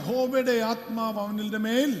ആത്മാവ്, യഹോവയുടെ ആത്മാവ് അവന്റെ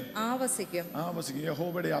മേൽ ആവസിക്കും.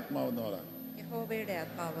 യഹോവയുടെ ആത്മാവ് എന്ന് പറയാം. യഹോവയുടെ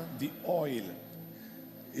ആത്മാവ്, ദി ഓയിൽ.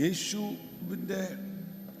 യേശുവിന്റെ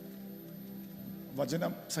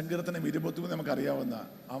വചനം സങ്കീർത്തനം 23 നമുക്കറിയാവുന്ന,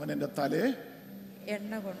 അവൻ എന്റെ തലയെ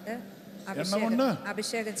എണ്ണ കൊണ്ട്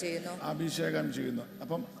അഭിഷേകം ചെയ്യുന്നു.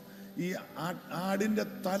 അപ്പം ഈ ആടിന്റെ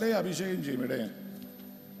തലയെ അഭിഷേകം ചെയ്യും ഇടയൻ.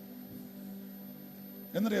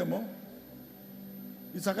 എന്നറിയാമോ?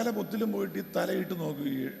 ഈ സകല പൊത്തിലും പോയിട്ട് ഈ തലയിട്ട് നോക്കും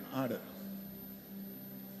ഈ ആട്.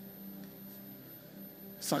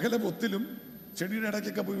 സകല പൊത്തിലും ചെടിയുടെ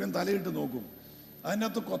ഇടയ്ക്കൊക്കെ പോയി തലയിട്ട് നോക്കും.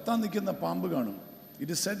 അതിനകത്ത് കൊത്താൻ നിൽക്കുന്ന പാമ്പ് കാണും.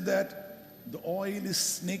 It is said that the oil is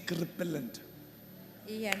snake repellent.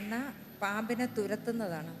 ഈ എണ്ണ പാമ്പിനെ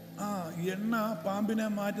തുരത്തുന്നതാണ്. എണ്ണ പാമ്പിനെ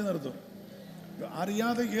മാറ്റി നിർത്തും.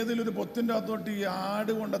 അറിയാതെ ഏതെങ്കിലും ഒരു പൊത്തിന്റെ അകത്തോട്ട് ഈ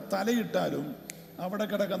ആട് കൊണ്ട് തലയിട്ടാലും അവിടെ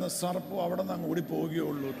കിടക്കുന്ന സർപ്പം അവിടെ നിന്ന് അങ്ങ്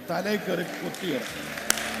ഓടിപ്പോവുകയുള്ളൂ. തലയിൽ കയറി കൊത്തിയിറക്കും.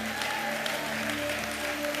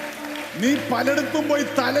 നീ പലയിടത്തും പോയി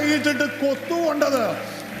തലയിട്ടിട്ട് കൊത്തുകൊണ്ടത്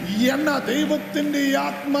എണ്ണ, ദൈവത്തിന്റെ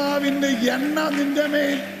ആത്മാവിന്റെ എണ്ണ നിന്റെ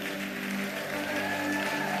മേൽ.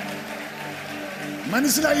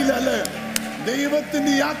 മനസ്സിലായില്ല അല്ലേ?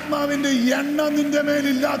 ദൈവത്തിന്റെ ആത്മാവിന്റെ എണ്ണ നിന്റെ മേൽ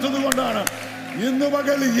ഇല്ലാത്തത് കൊണ്ടാണ്. ഇന്ന്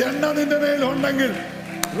പകൽ എണ്ണ നിന്റെ മേൽ ഉണ്ടെങ്കിൽ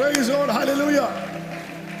praise God, hallelujah,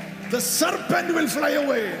 the serpent will fly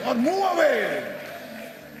away or move away.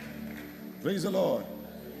 Praise the Lord,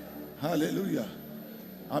 hallelujah.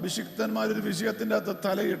 അഭിഷിക്തന്മാരൊരു വിഷയത്തിന്റെ അകത്ത്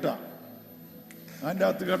തലയിട്ട അതിൻ്റെ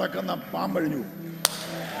അകത്ത് കിടക്കുന്ന പാമ്പഴിഞ്ഞു.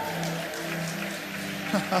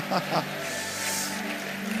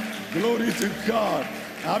 Glory to God.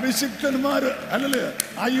 അഭിഷിക്തന്മാർ അല്ലല്ലേ?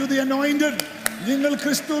 Are you the anointed? നിങ്ങൾ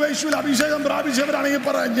ക്രിസ്തുവേശുവിൽ അഭിഷേകം പ്രാപിച്ചവരാണെങ്കിൽ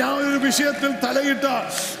പറയാം, ഞാൻ ഒരു വിഷയത്തിൽ തലയിട്ട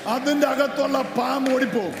അതിന്റെ അകത്തുള്ള പാമ്പ്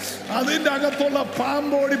ഓടിപ്പോവും. അതിന്റെ അകത്തുള്ള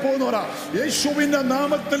പാമ്പ് ഓടിപ്പോന്ന് പറ. യേശുവിന്റെ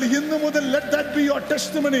നാമത്തിൽ ഇന്നു മുതൽ let that be your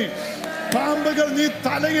testimony. പാമ്പുകൾ നീ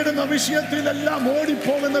തലയിടുന്ന വിഷയത്തിലെല്ലാം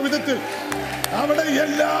ഓടിപ്പോകുന്ന വിധത്തിൽ, അവിടെ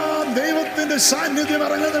എല്ലാം ദൈവത്തിന്റെ സാന്നിധ്യം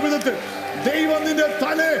ഇറങ്ങുന്ന വിധത്തിൽ ദൈവം നിന്റെ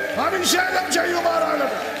തലയെ അഭിഷേകം ചെയ്യുമാറാകട്ടെ.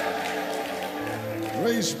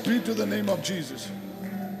 Praise be to the name of Jesus.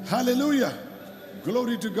 Hallelujah.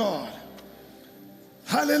 Glory to God.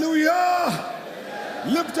 Hallelujah.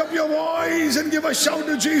 Lift up your voice and give a shout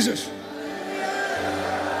to Jesus.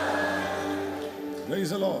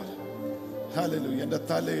 Praise the Lord. Hallelujah. എൻ്റെ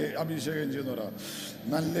തലയെ അഭിഷേകം ചെയ്യുന്നവരാ.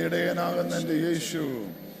 നല്ല ഇടയനാകുന്ന എൻ്റെ യേശു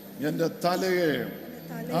എൻ്റെ തലയെ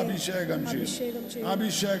അഭിഷേകം ചെയ്യും.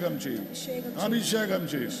 അഭിഷേകം ചെയ്യും. അഭിഷേകം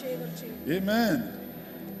ചെയ്യും. ആമേൻ.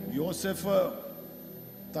 യോസെഫ്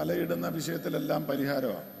തലയിടുന്ന വിഷയത്തിലെല്ലാം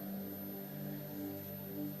പരിഹാരമാണ്.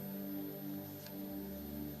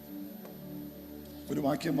 ഒരു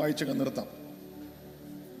വാക്യം വായിച്ചൊക്കെ നിർത്താം.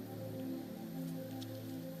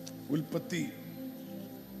 ഉൽപ്പത്തി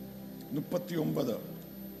 39,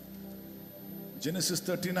 Genesis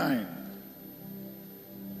 39.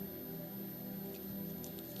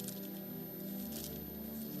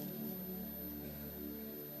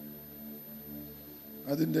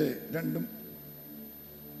 അതിൻ്റെ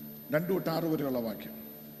 2-6 വരെയുള്ള വാക്യം.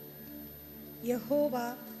 യഹോവ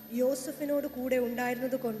യോസഫിനോട് കൂടെ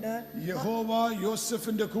ഉണ്ടായിരുന്നത് കൊണ്ട് യഹോവ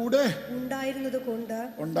യോസഫിന്റെ കൂടെ ഉണ്ടായിരുന്നത്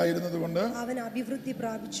കൊണ്ട് അവൻ അഭിവൃദ്ധി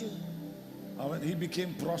പ്രാപിച്ചു. he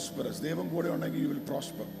became prosperous. ദൈവം കൂടെ ഉണ്ടെങ്കിൽ you will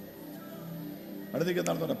prosper. അടുത്തേക്ക്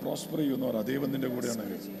നടന്ന പ്രോസ്പർ ചെയ്യുന്ന പറ. ദൈവം നിന്റെ കൂടെ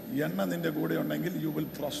ഉണ്ടെങ്കിൽ, എണ്ണ നിന്റെ കൂടെ ഉണ്ടെങ്കിൽ you will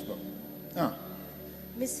prosper.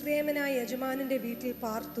 മിസ്രയീമനായ യജമാനന്റെ വീട്ടിൽ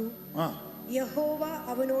പാർത്തു. യഹോവ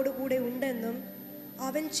അവനോട് കൂടെ ഉണ്ടെന്നും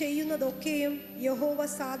അവൻ ചെയ്യുന്നതൊക്കെയും യഹോവ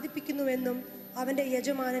സാധിപ്പിക്കുന്നുവെന്നും അവന്റെ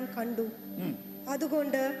യജമാനൻ കണ്ടു.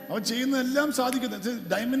 അതുകൊണ്ട് അവൻ ചെയ്യുന്നതെല്ലാം സാധിക്കുന്നത്.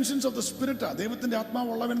 ഡൈമെൻഷൻസ് ഓഫ് ദ സ്പിരിറ്റാ. ദൈവത്തിന്റെ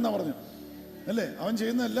ആത്മാവുള്ളവൻ എന്നാ പറഞ്ഞു അല്ലേ? അവൻ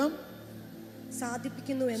ചെയ്യുന്നതെല്ലാം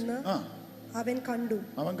സാധിപ്പിക്കുന്നുവെന്ന് അവൻ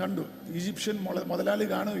കണ്ടു. ഈജിപ്ഷ്യൻ മുതലാളി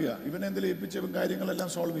കാണുക, ഇവനെ എന്തെങ്കിലും ഏൽപ്പിച്ചവൻ കാര്യങ്ങളെല്ലാം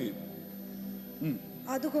സോൾവ് ചെയ്യും.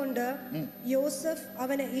 അതുകൊണ്ട് യോസഫ്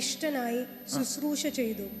അവനെ ഇഷ്ടനായി ശുശ്രൂഷ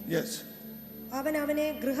ചെയ്തു. അവൻ അവനെ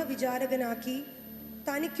ഗൃഹവിചാരകനാക്കി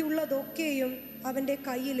തനിക്കുള്ളതൊക്കെയും അവന്റെ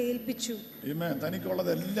കയ്യിൽ ഏൽപ്പിച്ചു.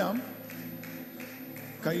 തനിക്കുള്ളതെല്ലാം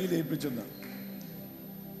കയ്യിൽ ഏൽപ്പിച്ചെന്ന്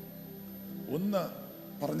ഒന്ന്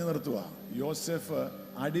പറഞ്ഞു നിർത്തുക. യോസഫ്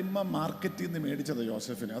അടിമ മാർക്കറ്റിൽ നിന്ന് മേടിച്ചത്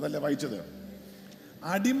യോസഫിന്, അതല്ല വായിച്ചത്.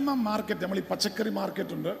 അടിമ മാർക്കറ്റ്, നമ്മൾ ഈ പച്ചക്കറി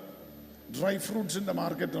മാർക്കറ്റ് ഉണ്ട്, ഡ്രൈ ഫ്രൂട്ട്സിന്റെ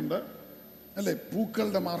മാർക്കറ്റ് ഉണ്ട് അല്ലെ,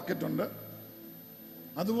 പൂക്കളുടെ മാർക്കറ്റ് ഉണ്ട്.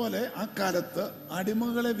 അതുപോലെ ആ കാലത്ത്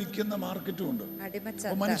അടിമകളെ വിൽക്കുന്ന മാർക്കറ്റും ഉണ്ട്.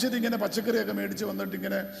 മനുഷ്യരിങ്ങനെ പച്ചക്കറിയൊക്കെ മേടിച്ച് വന്നിട്ട്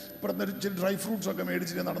ഇങ്ങനെ ഇച്ചിരി ഡ്രൈ ഫ്രൂട്ട്സ് ഒക്കെ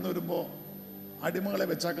മേടിച്ചിട്ട് നടന്നു വരുമ്പോൾ അടിമകളെ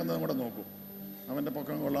വെച്ചാക്കുന്നത് കൂടെ നോക്കും. അവൻ്റെ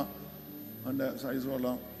പൊക്കം കൊള്ളാം, അവൻ്റെ സൈസ്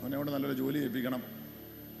കൊള്ളാം, അവനോട് നല്ലൊരു ജോലി ചെയ്യിപ്പിക്കണം.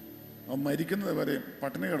 അവൻ മരിക്കുന്നത് വരെ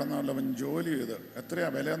പട്ടിണി കിടന്നാലും അവൻ ജോലി ചെയ്ത് എത്രയാ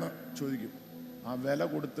വിലയെന്ന് ചോദിക്കും. ആ വില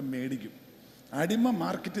കൊടുത്ത് മേടിക്കും. അടിമ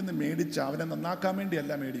മാർക്കറ്റിൽ നിന്ന് മേടിച്ച അവനെ നന്നാക്കാൻ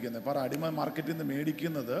വേണ്ടിയല്ല മേടിക്കുന്നത്. പറ, അടിമ മാർക്കറ്റിൽ നിന്ന്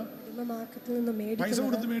മേടിക്കുന്നത് പൈസ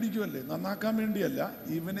കൊടുത്ത് മേടിക്കുമല്ലേ, നന്നാക്കാൻ വേണ്ടിയല്ല.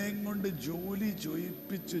 ഇവനെയും കൊണ്ട് ജോലി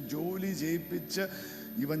ചെയ്യിപ്പിച്ച്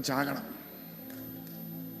ഇവൻ ചാകണം,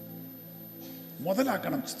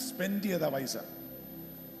 മുതലാക്കണം, സ്പെൻഡ് ചെയ്ത പൈസ.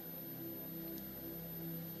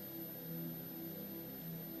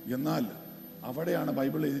 എന്നാൽ അവിടെയാണ്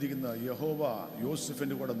ബൈബിൾ എഴുതിയിരിക്കുന്നത്, യഹോവ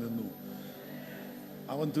യോസഫിന്റെ കൂടെ നിന്നു.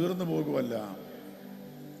 അവൻ തീർന്നു പോകുമല്ല,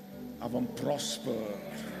 അവൻ പ്രോസ്പർ,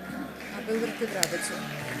 അഭിവൃദ്ധി പ്രാപിച്ചു.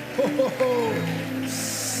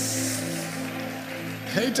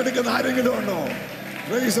 ഏറ്റെടുക്കുന്ന ആരെങ്കിലും ഉണ്ടോ?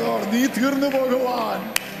 നീ തീർന്നു പോകുവാൻ,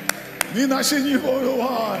 നീ നശിഞ്ഞു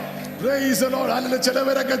പോകുവാൻ, അല്ല,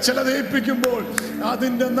 ചിലവരൊക്കെ ചിലതേൽപ്പിക്കുമ്പോൾ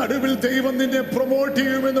അതിന്റെ നടുവിൽ ദൈവം നിന്നെ പ്രൊമോട്ട്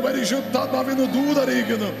ചെയ്യുമെന്ന് പരിശുദ്ധാത്മാവിന്ന്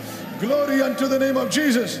ദൂതറിയിക്കുന്നു. Glory unto the name of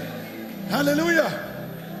Jesus. Hallelujah.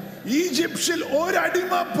 ഈജിപ്തിൽ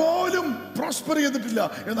ഒരടിമ പോലും പ്രോസ്പർ ചെയ്തിട്ടില്ല,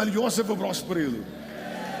 എന്നാൽ യോസഫ് പ്രോസ്പർ ചെയ്തു.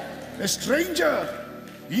 എ സ്ട്രേഞ്ചർ,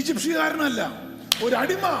 ഈജിപ്ഷ്യക്കാരനല്ല,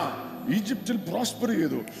 ഒരടിമ ഈജിപ്തിൽ പ്രോസ്പർ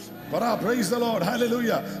ചെയ്തു. പറ, പ്രൈസ് ദി ലോർഡ്,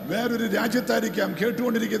 ഹല്ലേലൂയ. വേറൊരു രാജ്യത്തായിരിക്കാം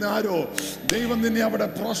കേട്ടുകൊണ്ടിരിക്കുന്ന ആരോ, ദൈവം നിന്നെ അവിടെ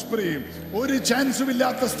പ്രോസ്പർ ചെയ്യും. ഒരു ചാൻസും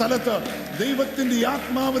ഇല്ലാത്ത സ്ഥലത്ത് ദൈവത്തിന്റെ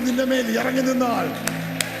ആത്മാവ് നിന്റെ മേൽ ഇറങ്ങി നിന്നാൽ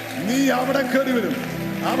നീ അവിടെ കയറി വരും,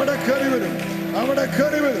 അവിടെ കയറി വരും, അവിടെ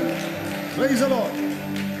കയറി വരും. Praise the Lord,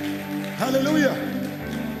 hallelujah,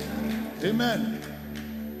 Amen.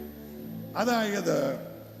 അതായത്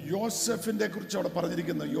യോസഫിന്റെ കുറിച്ച് അവിടെ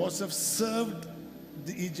പറഞ്ഞിരിക്കുന്നത്, യോസഫ് സെർവ്ഡ്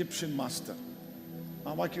ദി ഈജിപ്ഷ്യൻ മാസ്റ്റർ.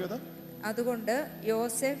 ആ വാക്യം ഏതാ? അതുകൊണ്ട്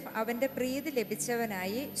യോസഫ് അവന്റെ പ്രീതി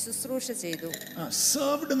ലഭിച്ചവനായി ശുശ്രൂഷ ചെയ്തു.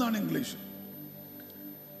 സെർവ്ഡ് എന്നാണ് ഇംഗ്ലീഷ്.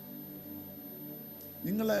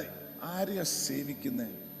 നിങ്ങളെ ആരെയാ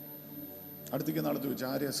സേവിക്കുന്നത്? അടുത്തേക്ക് നാളെ ചോദിച്ചു,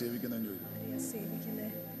 ആരെയാ സേവിക്കുന്നതെന്ന് ചോദിച്ചു.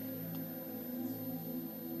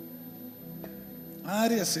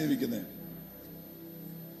 ആരെയാ സേവിക്കുന്നത്?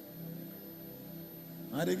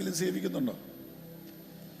 ആരെങ്കിലും സേവിക്കുന്നുണ്ടോ?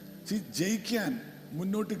 ജയിക്കാൻ,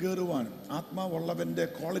 മുന്നോട്ട് കയറുവാൻ ആത്മാവുള്ളവന്റെ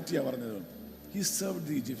ക്വാളിറ്റിയാണ് പറഞ്ഞത്. He served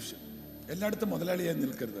the Egyptian. എല്ലായിടത്തും മുതലാളിയായി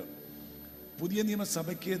നിൽക്കരുത്. പുതിയ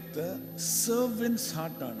നിയമസഭയ്ക്കകത്ത് സെർവൻസ്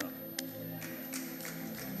ഹാർട്ടാണ്.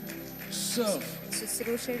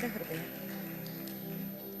 ശുശ്രൂഷയുടെ ഹൃദയം.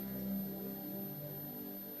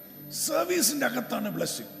 സർവീസിന്റെ അകത്താണ്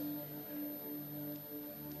blessing.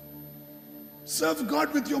 Serve God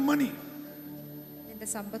with your money. നിന്റെ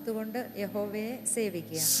സമ്പത്ത് കൊണ്ട് യഹോവയെ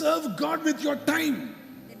സേവിക്കുക. Serve God with your time.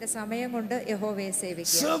 നിന്റെ സമയം കൊണ്ട് യഹോവയെ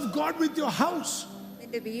സേവിക്കുക. Serve God with your house.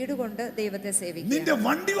 നിന്റെ വീട് കൊണ്ട് ദൈവത്തെ സേവിക്കുക. നിന്റെ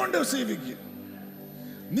വണ്ടി കൊണ്ട് സേവിക്കുക.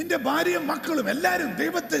 നിന്റെ ഭാര്യയും മക്കളും എല്ലാവരും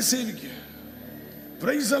ദൈവത്തെ സേവിക്കുക.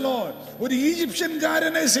 Praise the Lord. ഒരു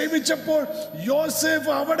ഈജിപ്ഷ്യൻകാരനെ സേവിച്ചപ്പോൾ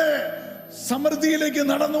യോസേഫ് അവിടെ സമൃദ്ധിയിലേക്ക്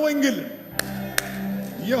നടന്നുവെങ്കിൽ,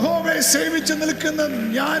 യഹോവയെ സേവിച്ച് നിൽക്കുന്ന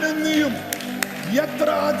ഞാനും നീയും എത്ര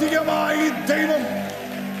അധികമായി ദൈവം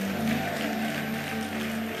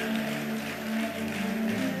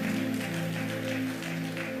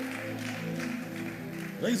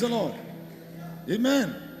Praise the Lord. Amen.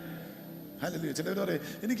 Hallelujah. ചിലർ പറയും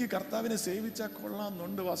എനിക്ക് കർത്താവിനെ സേവിച്ചാൽ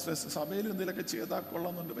കൊള്ളാമെന്നുണ്ട്, സഭയിൽ എന്തെങ്കിലുമൊക്കെ ചെയ്താൽ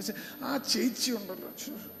കൊള്ളാമെന്നുണ്ട്. പക്ഷെ ആ ചേച്ചി ഉണ്ടല്ലോ,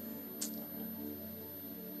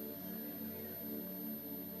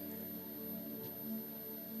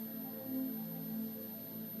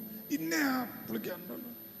 ഇന്ന ആ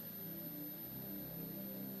പുള്ളിക്കാരുണ്ടല്ലോ.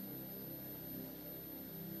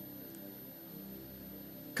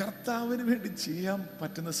 കർത്താവിന് വേണ്ടി ചെയ്യാൻ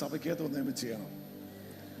പറ്റുന്ന സഭയ്ക്കകത്ത് ഒന്നേമ ചെയ്യണം.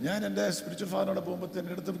 ഞാൻ എൻ്റെ സ്പിരിച്വൽ ഫാദറിനോട് പോകുമ്പോൾ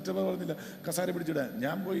എൻ്റെ അടുത്ത് പിറ്റേ പറഞ്ഞില്ല കസാര പിടിച്ചിടാൻ.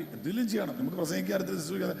 ഞാൻ പോയി എന്തെങ്കിലും ചെയ്യണം. നമുക്ക് പ്രസംഗിക്കാതെ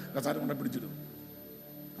കസാര കൊണ്ട പിടിച്ചിടും.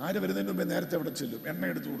 ആര് വരുന്നതിന് മുമ്പേ നേരത്തെ അവിടെ ചെല്ലും, എണ്ണ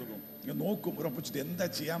എടുത്തു കൊടുക്കും, ഞാൻ നോക്കും, ഉറപ്പിച്ചിട്ട് എന്താ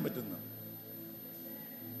ചെയ്യാൻ പറ്റുന്നത്.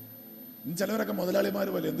 ചിലവരൊക്കെ മുതലാളിമാർ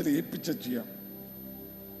പോലെ എന്തെങ്കിലും ഏൽപ്പിച്ച ചെയ്യാം.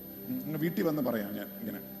 വീട്ടിൽ വന്ന് പറയാം ഞാൻ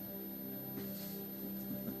ഇങ്ങനെ.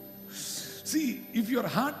 See, if your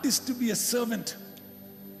heart is to be a servant,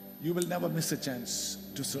 you will never miss a chance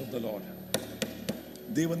to serve the Lord.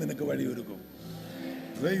 ദൈവം നിനക്ക് വഴിയൊരുക്കും.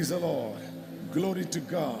 Praise the Lord. Glory to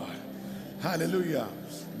God. Hallelujah.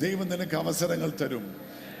 ദൈവം നിനക്ക് അവസരങ്ങൾ തരും.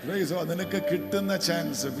 Praise the Lord. നിനക്ക് കിട്ടുന്ന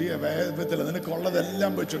ചാൻസ് വേദത്തിൽ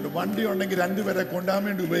നിനക്കുള്ളതെല്ലാം വെച്ചുണ്ട്. വണ്ടി ഉണ്ടെങ്കിൽ രണ്ടുപേരെ കൊണ്ടാൻ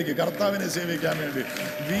വേണ്ടി ഉപയോഗിക്കുക, കർത്താവിനെ സേവിക്കാൻ വേണ്ടി.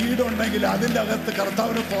 വീടുണ്ടെങ്കിൽ അതിൻ്റെ അകത്ത്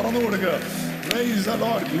കർത്താവിന് തുറന്നു കൊടുക്കുക. Praise the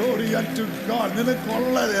Lord. Glory unto God.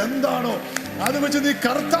 നിനക്കുള്ളത് എന്താണോ അത് വെച്ച് നീ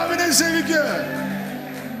കർത്താവിനെ സേവിക്കുക.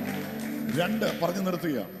 2 പറഞ്ഞു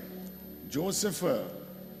നിർത്തുക. ജോസഫ്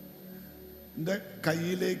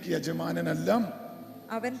കയ്യിലേക്ക് യജമാനനെല്ലാം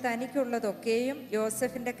അവൻ തനിക്കുള്ളതൊക്കെയും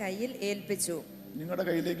യോസഫിന്റെ കയ്യിൽ ഏൽപ്പിച്ചു. നിങ്ങളുടെ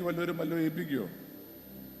കയ്യിലേക്ക് വല്ലവരും ഏൽപ്പിക്കുവോ?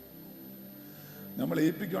 നമ്മൾ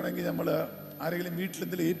ഏൽപ്പിക്കുകയാണെങ്കിൽ, നമ്മൾ ആരെങ്കിലും വീട്ടിൽ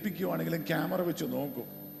എന്തെങ്കിലും ഏൽപ്പിക്കുകയാണെങ്കിലും ക്യാമറ വെച്ച് നോക്കും.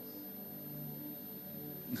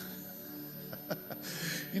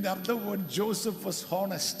 In other words, Joseph was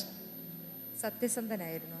honest.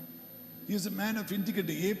 സത്യസന്ധനായിരുന്നു. He is a man of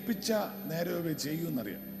integrity. ഏൽപ്പിച്ച നേരെ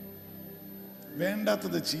ചെയ്യുമെന്നറിയാം,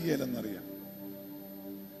 വേണ്ടാത്തത് ചെയ്യലെന്നറിയാം.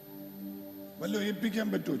 വല്ലോ ഏൽപ്പിക്കാൻ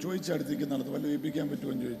പറ്റുമോ ചോദിച്ചടുത്തേക്ക് നടത്തും. വല്ലോ ഏൽപ്പിക്കാൻ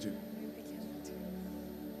പറ്റുമോ എന്ന് ചോദിച്ചു.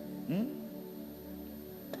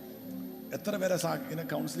 എത്ര പേരെ ഇങ്ങനെ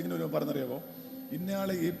കൗൺസിലിങ്ങിന് ഒരു പറഞ്ഞറിയാവോ,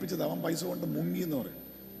 ഇന്നയാളെ ഏൽപ്പിച്ചത് അവൻ പൈസ കൊണ്ട് മുങ്ങി എന്ന് പറയും.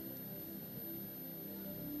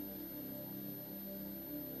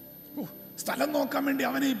 സ്ഥലം നോക്കാൻ വേണ്ടി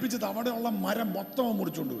അവനെ ഏൽപ്പിച്ചത് അവിടെ ഉള്ള മരം മൊത്തം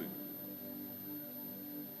മുറിച്ചുകൊണ്ടുപോയി.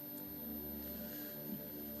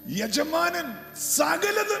 യജമാനൻ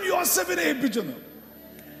സകലതും യോസഫിനെ ഏൽപ്പിച്ചെന്ന്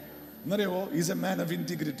എന്നറിയാവോ. Is a man of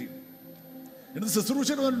integrity. എന്നിട്ട്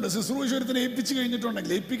ശുശ്രൂഷകരത്തിനെ ഏൽപ്പിച്ചു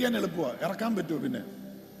കഴിഞ്ഞിട്ടുണ്ടെങ്കിൽ ഏൽപ്പിക്കാൻ എളുപ്പമാണ്, ഇറക്കാൻ പറ്റുമോ? പിന്നെ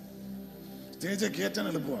സ്റ്റേജ് കയറ്റാൻ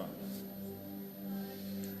എളുപ്പമാണ്.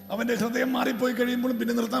 അവന്റെ ഹൃദയം മാറിപ്പോയി കഴിയുമ്പോഴും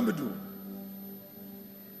പിന്നെ നിർത്താൻ പറ്റുമോ?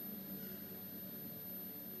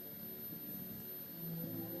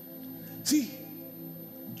 See,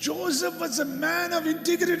 Joseph was a man of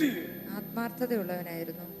integrity.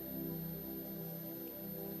 ആത്മാർത്ഥതയുള്ളവനായിരുന്നു.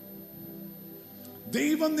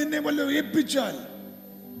 ദൈവം നിന്നെ വല്ലതും ഏൽപ്പിച്ചാൽ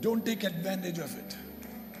don't take advantage of it.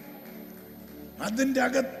 അതിന്റെ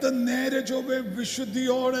അകത്ത് നേരെ ചൊവ്വേ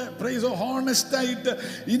വിശുദ്ധിയോടെ, ഹോണസ്റ്റ് ആയിട്ട്,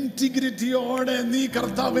 ഇന്റഗ്രിറ്റിയോടെ നീ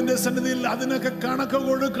കർത്താവിന്റെ സന്നിധിയിൽ അതിനൊക്കെ കണക്ക്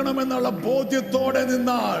കൊടുക്കണമെന്നുള്ള ബോധ്യത്തോടെ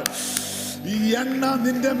നിന്നാൽ ഈ എണ്ണ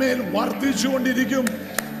നിന്റെ മേൽ വർദ്ധിച്ചുകൊണ്ടിരിക്കും.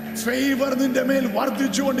 ഫേവർ നിന്റെ മേൽ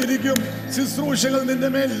വർദ്ധിച്ചുകൊണ്ടിരിക്കും. ശുശ്രൂഷകൾ നിന്റെ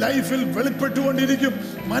മേൽ ലൈഫിൽ വെളിപ്പെട്ടുകൊണ്ടിരിക്കും.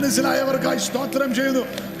 മനസ്സിലായവർക്കായി സ്തോത്രം ചെയ്യുന്നു.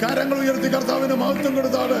 കരങ്ങൾ ഉയർത്തി കർത്താവിന് മഹത്വം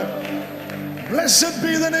കൊടുത്താണ്. Blessed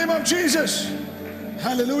be the name of Jesus.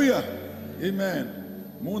 Hallelujah. Amen.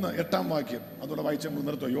 3:8 വാക്യം അതോടെ വായിച്ച് നമ്മൾ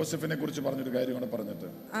നിർത്തുക. യോസഫിനെ കുറിച്ച് പറഞ്ഞൊരു കാര്യമാണ് പറഞ്ഞിട്ട്,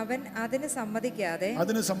 അവൻ അതിന് സമ്മതിക്കാതെ.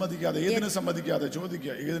 ഏതിന് സമ്മതിക്കാതെ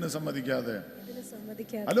ചോദിക്കുക. ഏതിന് സമ്മതിക്കാതെ?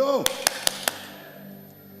 ഹലോ,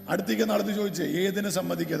 അടുത്തേക്ക് നടത്തി ചോദിച്ചേ. ഏതിന്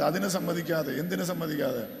സമ്മതിക്കാതെ? അതിന് സമ്മതിക്കാതെ. എന്തിനു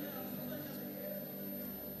സമ്മതിക്കാതെ?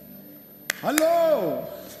 ഹലോ,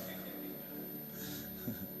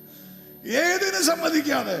 ഏതിന്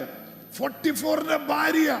സമ്മതിക്കാതെ? 44ന്റെ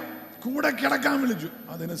ഭാര്യ കൂടെ കിടക്കാൻ വിളിച്ചു,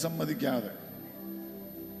 അതിന് സമ്മതിക്കാതെ.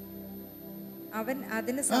 അവൻ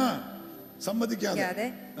അതിന് സമ്മതിക്കാതെ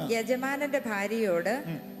യജമാനന്റെ ഭാര്യയോട്,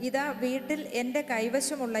 ഇതാ വീട്ടിൽ എന്റെ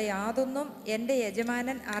കൈവശമുള്ള യാതൊന്നും എന്റെ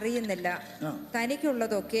യജമാനൻ അറിയുന്നില്ല,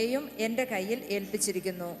 തനിക്കുള്ളതൊക്കെയും എന്റെ കയ്യിൽ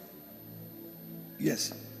ഏൽപ്പിച്ചിരിക്കുന്നു.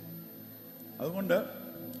 അതുകൊണ്ട്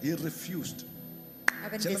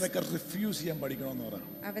ചിലതൊക്കെ റിഫ്യൂസ് ചെയ്യാൻ പഠിക്കണമെന്ന് പറയാം.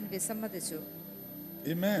 അവൻ വിസമ്മതിച്ചു.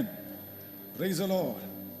 Amen. Praise the Lord.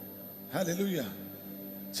 Hallelujah.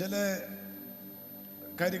 ചില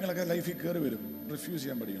കാര്യങ്ങളൊക്കെ ലൈഫിൽ കയറി വരും, റിഫ്യൂസ്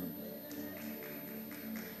ചെയ്യാൻ പഠിക്കണം.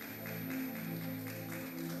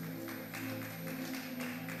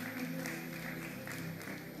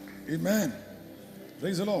 Amen.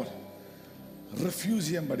 Praise the Lord. Refuse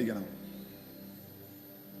ചെയ്യാൻ പഠിക്കണം.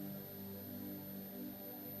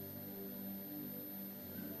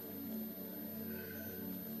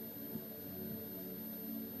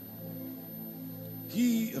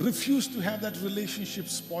 refused to have that relationship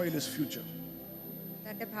spoil his future.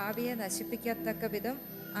 തന്റെ ഭാവിയെ നശിപ്പിക്കത്തക്ക വിധം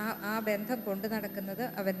ആ ബന്ധം കൊണ്ടു നടക്കുന്നത്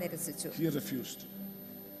അവൻ നിരസിച്ചു. He refused.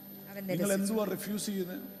 അവൻ നിങ്ങൾ നിരസിച്ചു. എന്തുവാ റിഫ്യൂസ്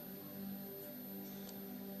ചെയ്യുന്നത്?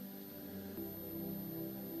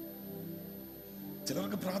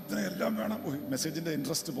 ചിലർക്ക് പ്രാർത്ഥന എല്ലാം വേണം. മെസ്സേജിന്റെ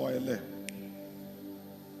ഇൻട്രസ്റ്റ് പോയല്ലേ?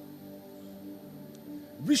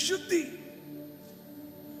 വിശുദ്ധി,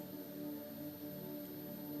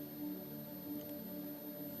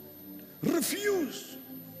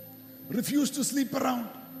 refuse to sleep around.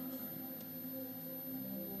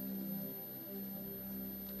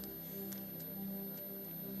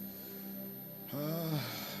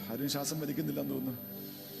 ആരും ശ്വാസം വലിക്കുന്നില്ലെന്ന് തോന്നുന്നു.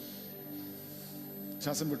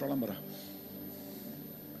 ശ്വാസം വിട്ടോളം പറ.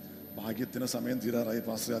 ഭാഗ്യത്തിന് സമയം തീരാറായി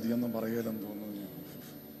പാസ്റ്റർ, അധികമൊന്നും പറയലെന്ന് തോന്നുന്നു.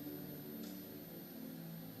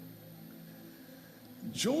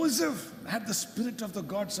 Joseph had the spirit of the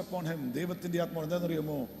gods upon him. ദൈവത്തിന്റെ ആത്മാവ്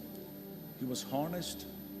എന്താണെന്നറിയാമോ? He was honest.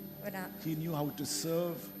 He knew how to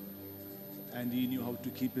serve and he knew how to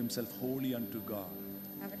keep himself holy unto God.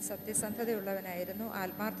 അവൻ സത്യസന്ധതയുള്ളവനായിരുന്നു,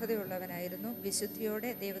 ആത്മാർത്ഥതയുള്ളവനായിരുന്നു, വിശുദ്ധിയോടെ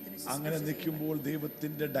ദൈവത്തിന് ശുശ്രൂഷ അങ്ങനെ ചെയ്യുന്നു. നിൽക്കുമ്പോൾ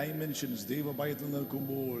ദൈവത്തിന്റെ ഡൈമെൻഷൻസ്, ദൈവഭയത്തിൽ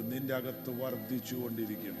നിൽക്കുമ്പോൾ നിന്റെ അകത്ത്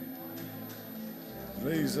വർദ്ധിച്ചുകൊണ്ടിരിക്കും.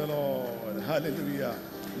 Praise the Lord. Hallelujah.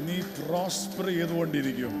 നീ പ്രോസ്പർ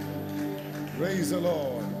ചെയ്തുകൊണ്ടിരിക്കും. Praise the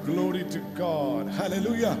Lord. Glory to God.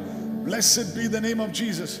 Hallelujah. Blessed be the name of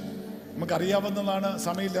Jesus. നമുക്കറിയാവുന്നതാണ്,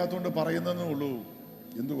 സമയമില്ലാത്തതുകൊണ്ട് പറയുന്നതേ ഉള്ളൂ.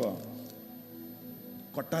 എന്തുവാ?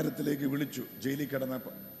 കൊട്ടാരത്തിലേക്ക് വിളിച്ചു, ജയിലിൽ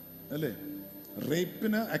കിടന്നപ്പോൾ അല്ലേ?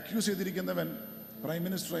 റേപ്പിന് അക്യൂസ് ചെയ്തിരിക്കുന്നവൻ പ്രൈം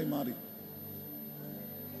മിനിസ്റ്ററായി മാറി.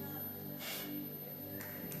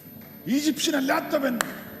 ഈജിപ്ഷ്യൻ അല്ലാത്തവൻ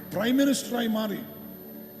പ്രൈം മിനിസ്റ്ററായി മാറി.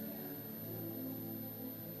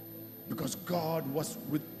 Because God was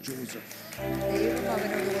with Joseph. ദൈവം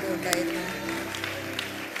അവനോടുകൂടെ ഉണ്ടായിരുന്നു.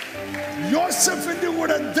 യോസഫിന്റെ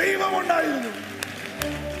കൂടെ ദൈവം ഉണ്ടായിരുന്നു.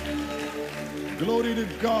 Glory to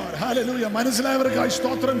God. Hallelujah. മനസ്സിലായവർക്കായി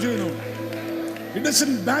സ്തോത്രം ചെയ്യുന്നു. It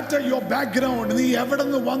doesn't matter your background. നീ എവിടെ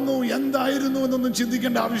നിന്ന് വന്നു, എന്തായിരുന്നു എന്നൊന്നും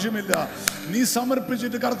ചിന്തിക്കേണ്ട ആവശ്യമില്ല. നീ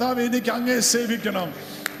സമർപ്പിച്ചിട്ട് കർത്താവേ എനിക്ക് അങ്ങേ സേവിക്കണം,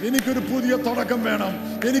 എനിക്കൊരു പുതിയ തുടക്കം വേണം,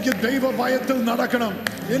 എനിക്ക് ദൈവഭയത്തിൽ നടക്കണം,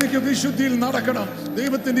 എനിക്ക് വിശുദ്ധിയിൽ നടക്കണം,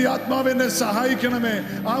 ദൈവത്തിന്റെ ആത്മാവ് എന്നെ സഹായിക്കണമേ.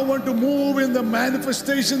 I want to move in the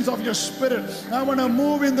manifestations of your spirit. I want to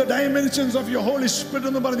move in the dimensions of your Holy Spirit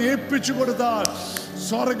എന്ന് പറഞ്ഞ് ഏൽപ്പിച്ചു കൊടുത്താൽ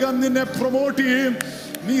സ്വർഗം നിന്നെ പ്രൊമോട്ട് ചെയ്യും.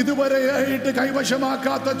 നീ ഇതുവരെയായിട്ട്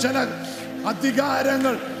കൈവശമാക്കാത്ത ചില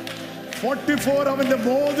അധികാരങ്ങൾ 44 അവന്റെ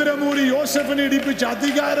മോതിരമൂരി യോസഫിനെ ഇടിപ്പിച്ച്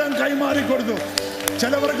അധികാരം കൈമാറിക്കൊടുത്തു.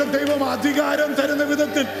 ചിലവർക്ക് ദൈവം അധികാരം തരുന്ന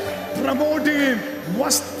വിധത്തിൽ പ്രൊമോട്ട് ചെയ്യും.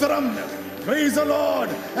 വസ്ത്രം, praise the Lord,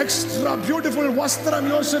 extra beautiful വസ്ത്രം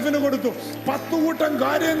യോസഫിന് കൊടുത്തു. 10 കൂട്ടം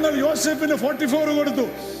കാര്യങ്ങൾ യോസഫിന് 44 കൊടുത്തു.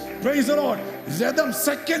 Praise the Lord. രഥം,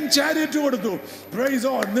 സെക്കൻഡ് ചാരിയറ്റ് കൊടുത്തു. Praise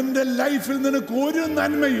the Lord. നിന്റെ ലൈഫിൽ നിനക്ക് ഒരു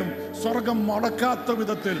നന്മയും സ്വർഗം മുടക്കാത്ത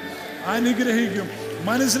വിധത്തിൽ അനുഗ്രഹിക്കും.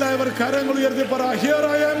 മനസ്സിലായവർ കരങ്ങൾ ഉയർത്തി പറ, Here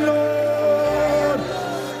I am, Lord.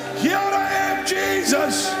 Here I am,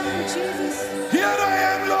 Jesus.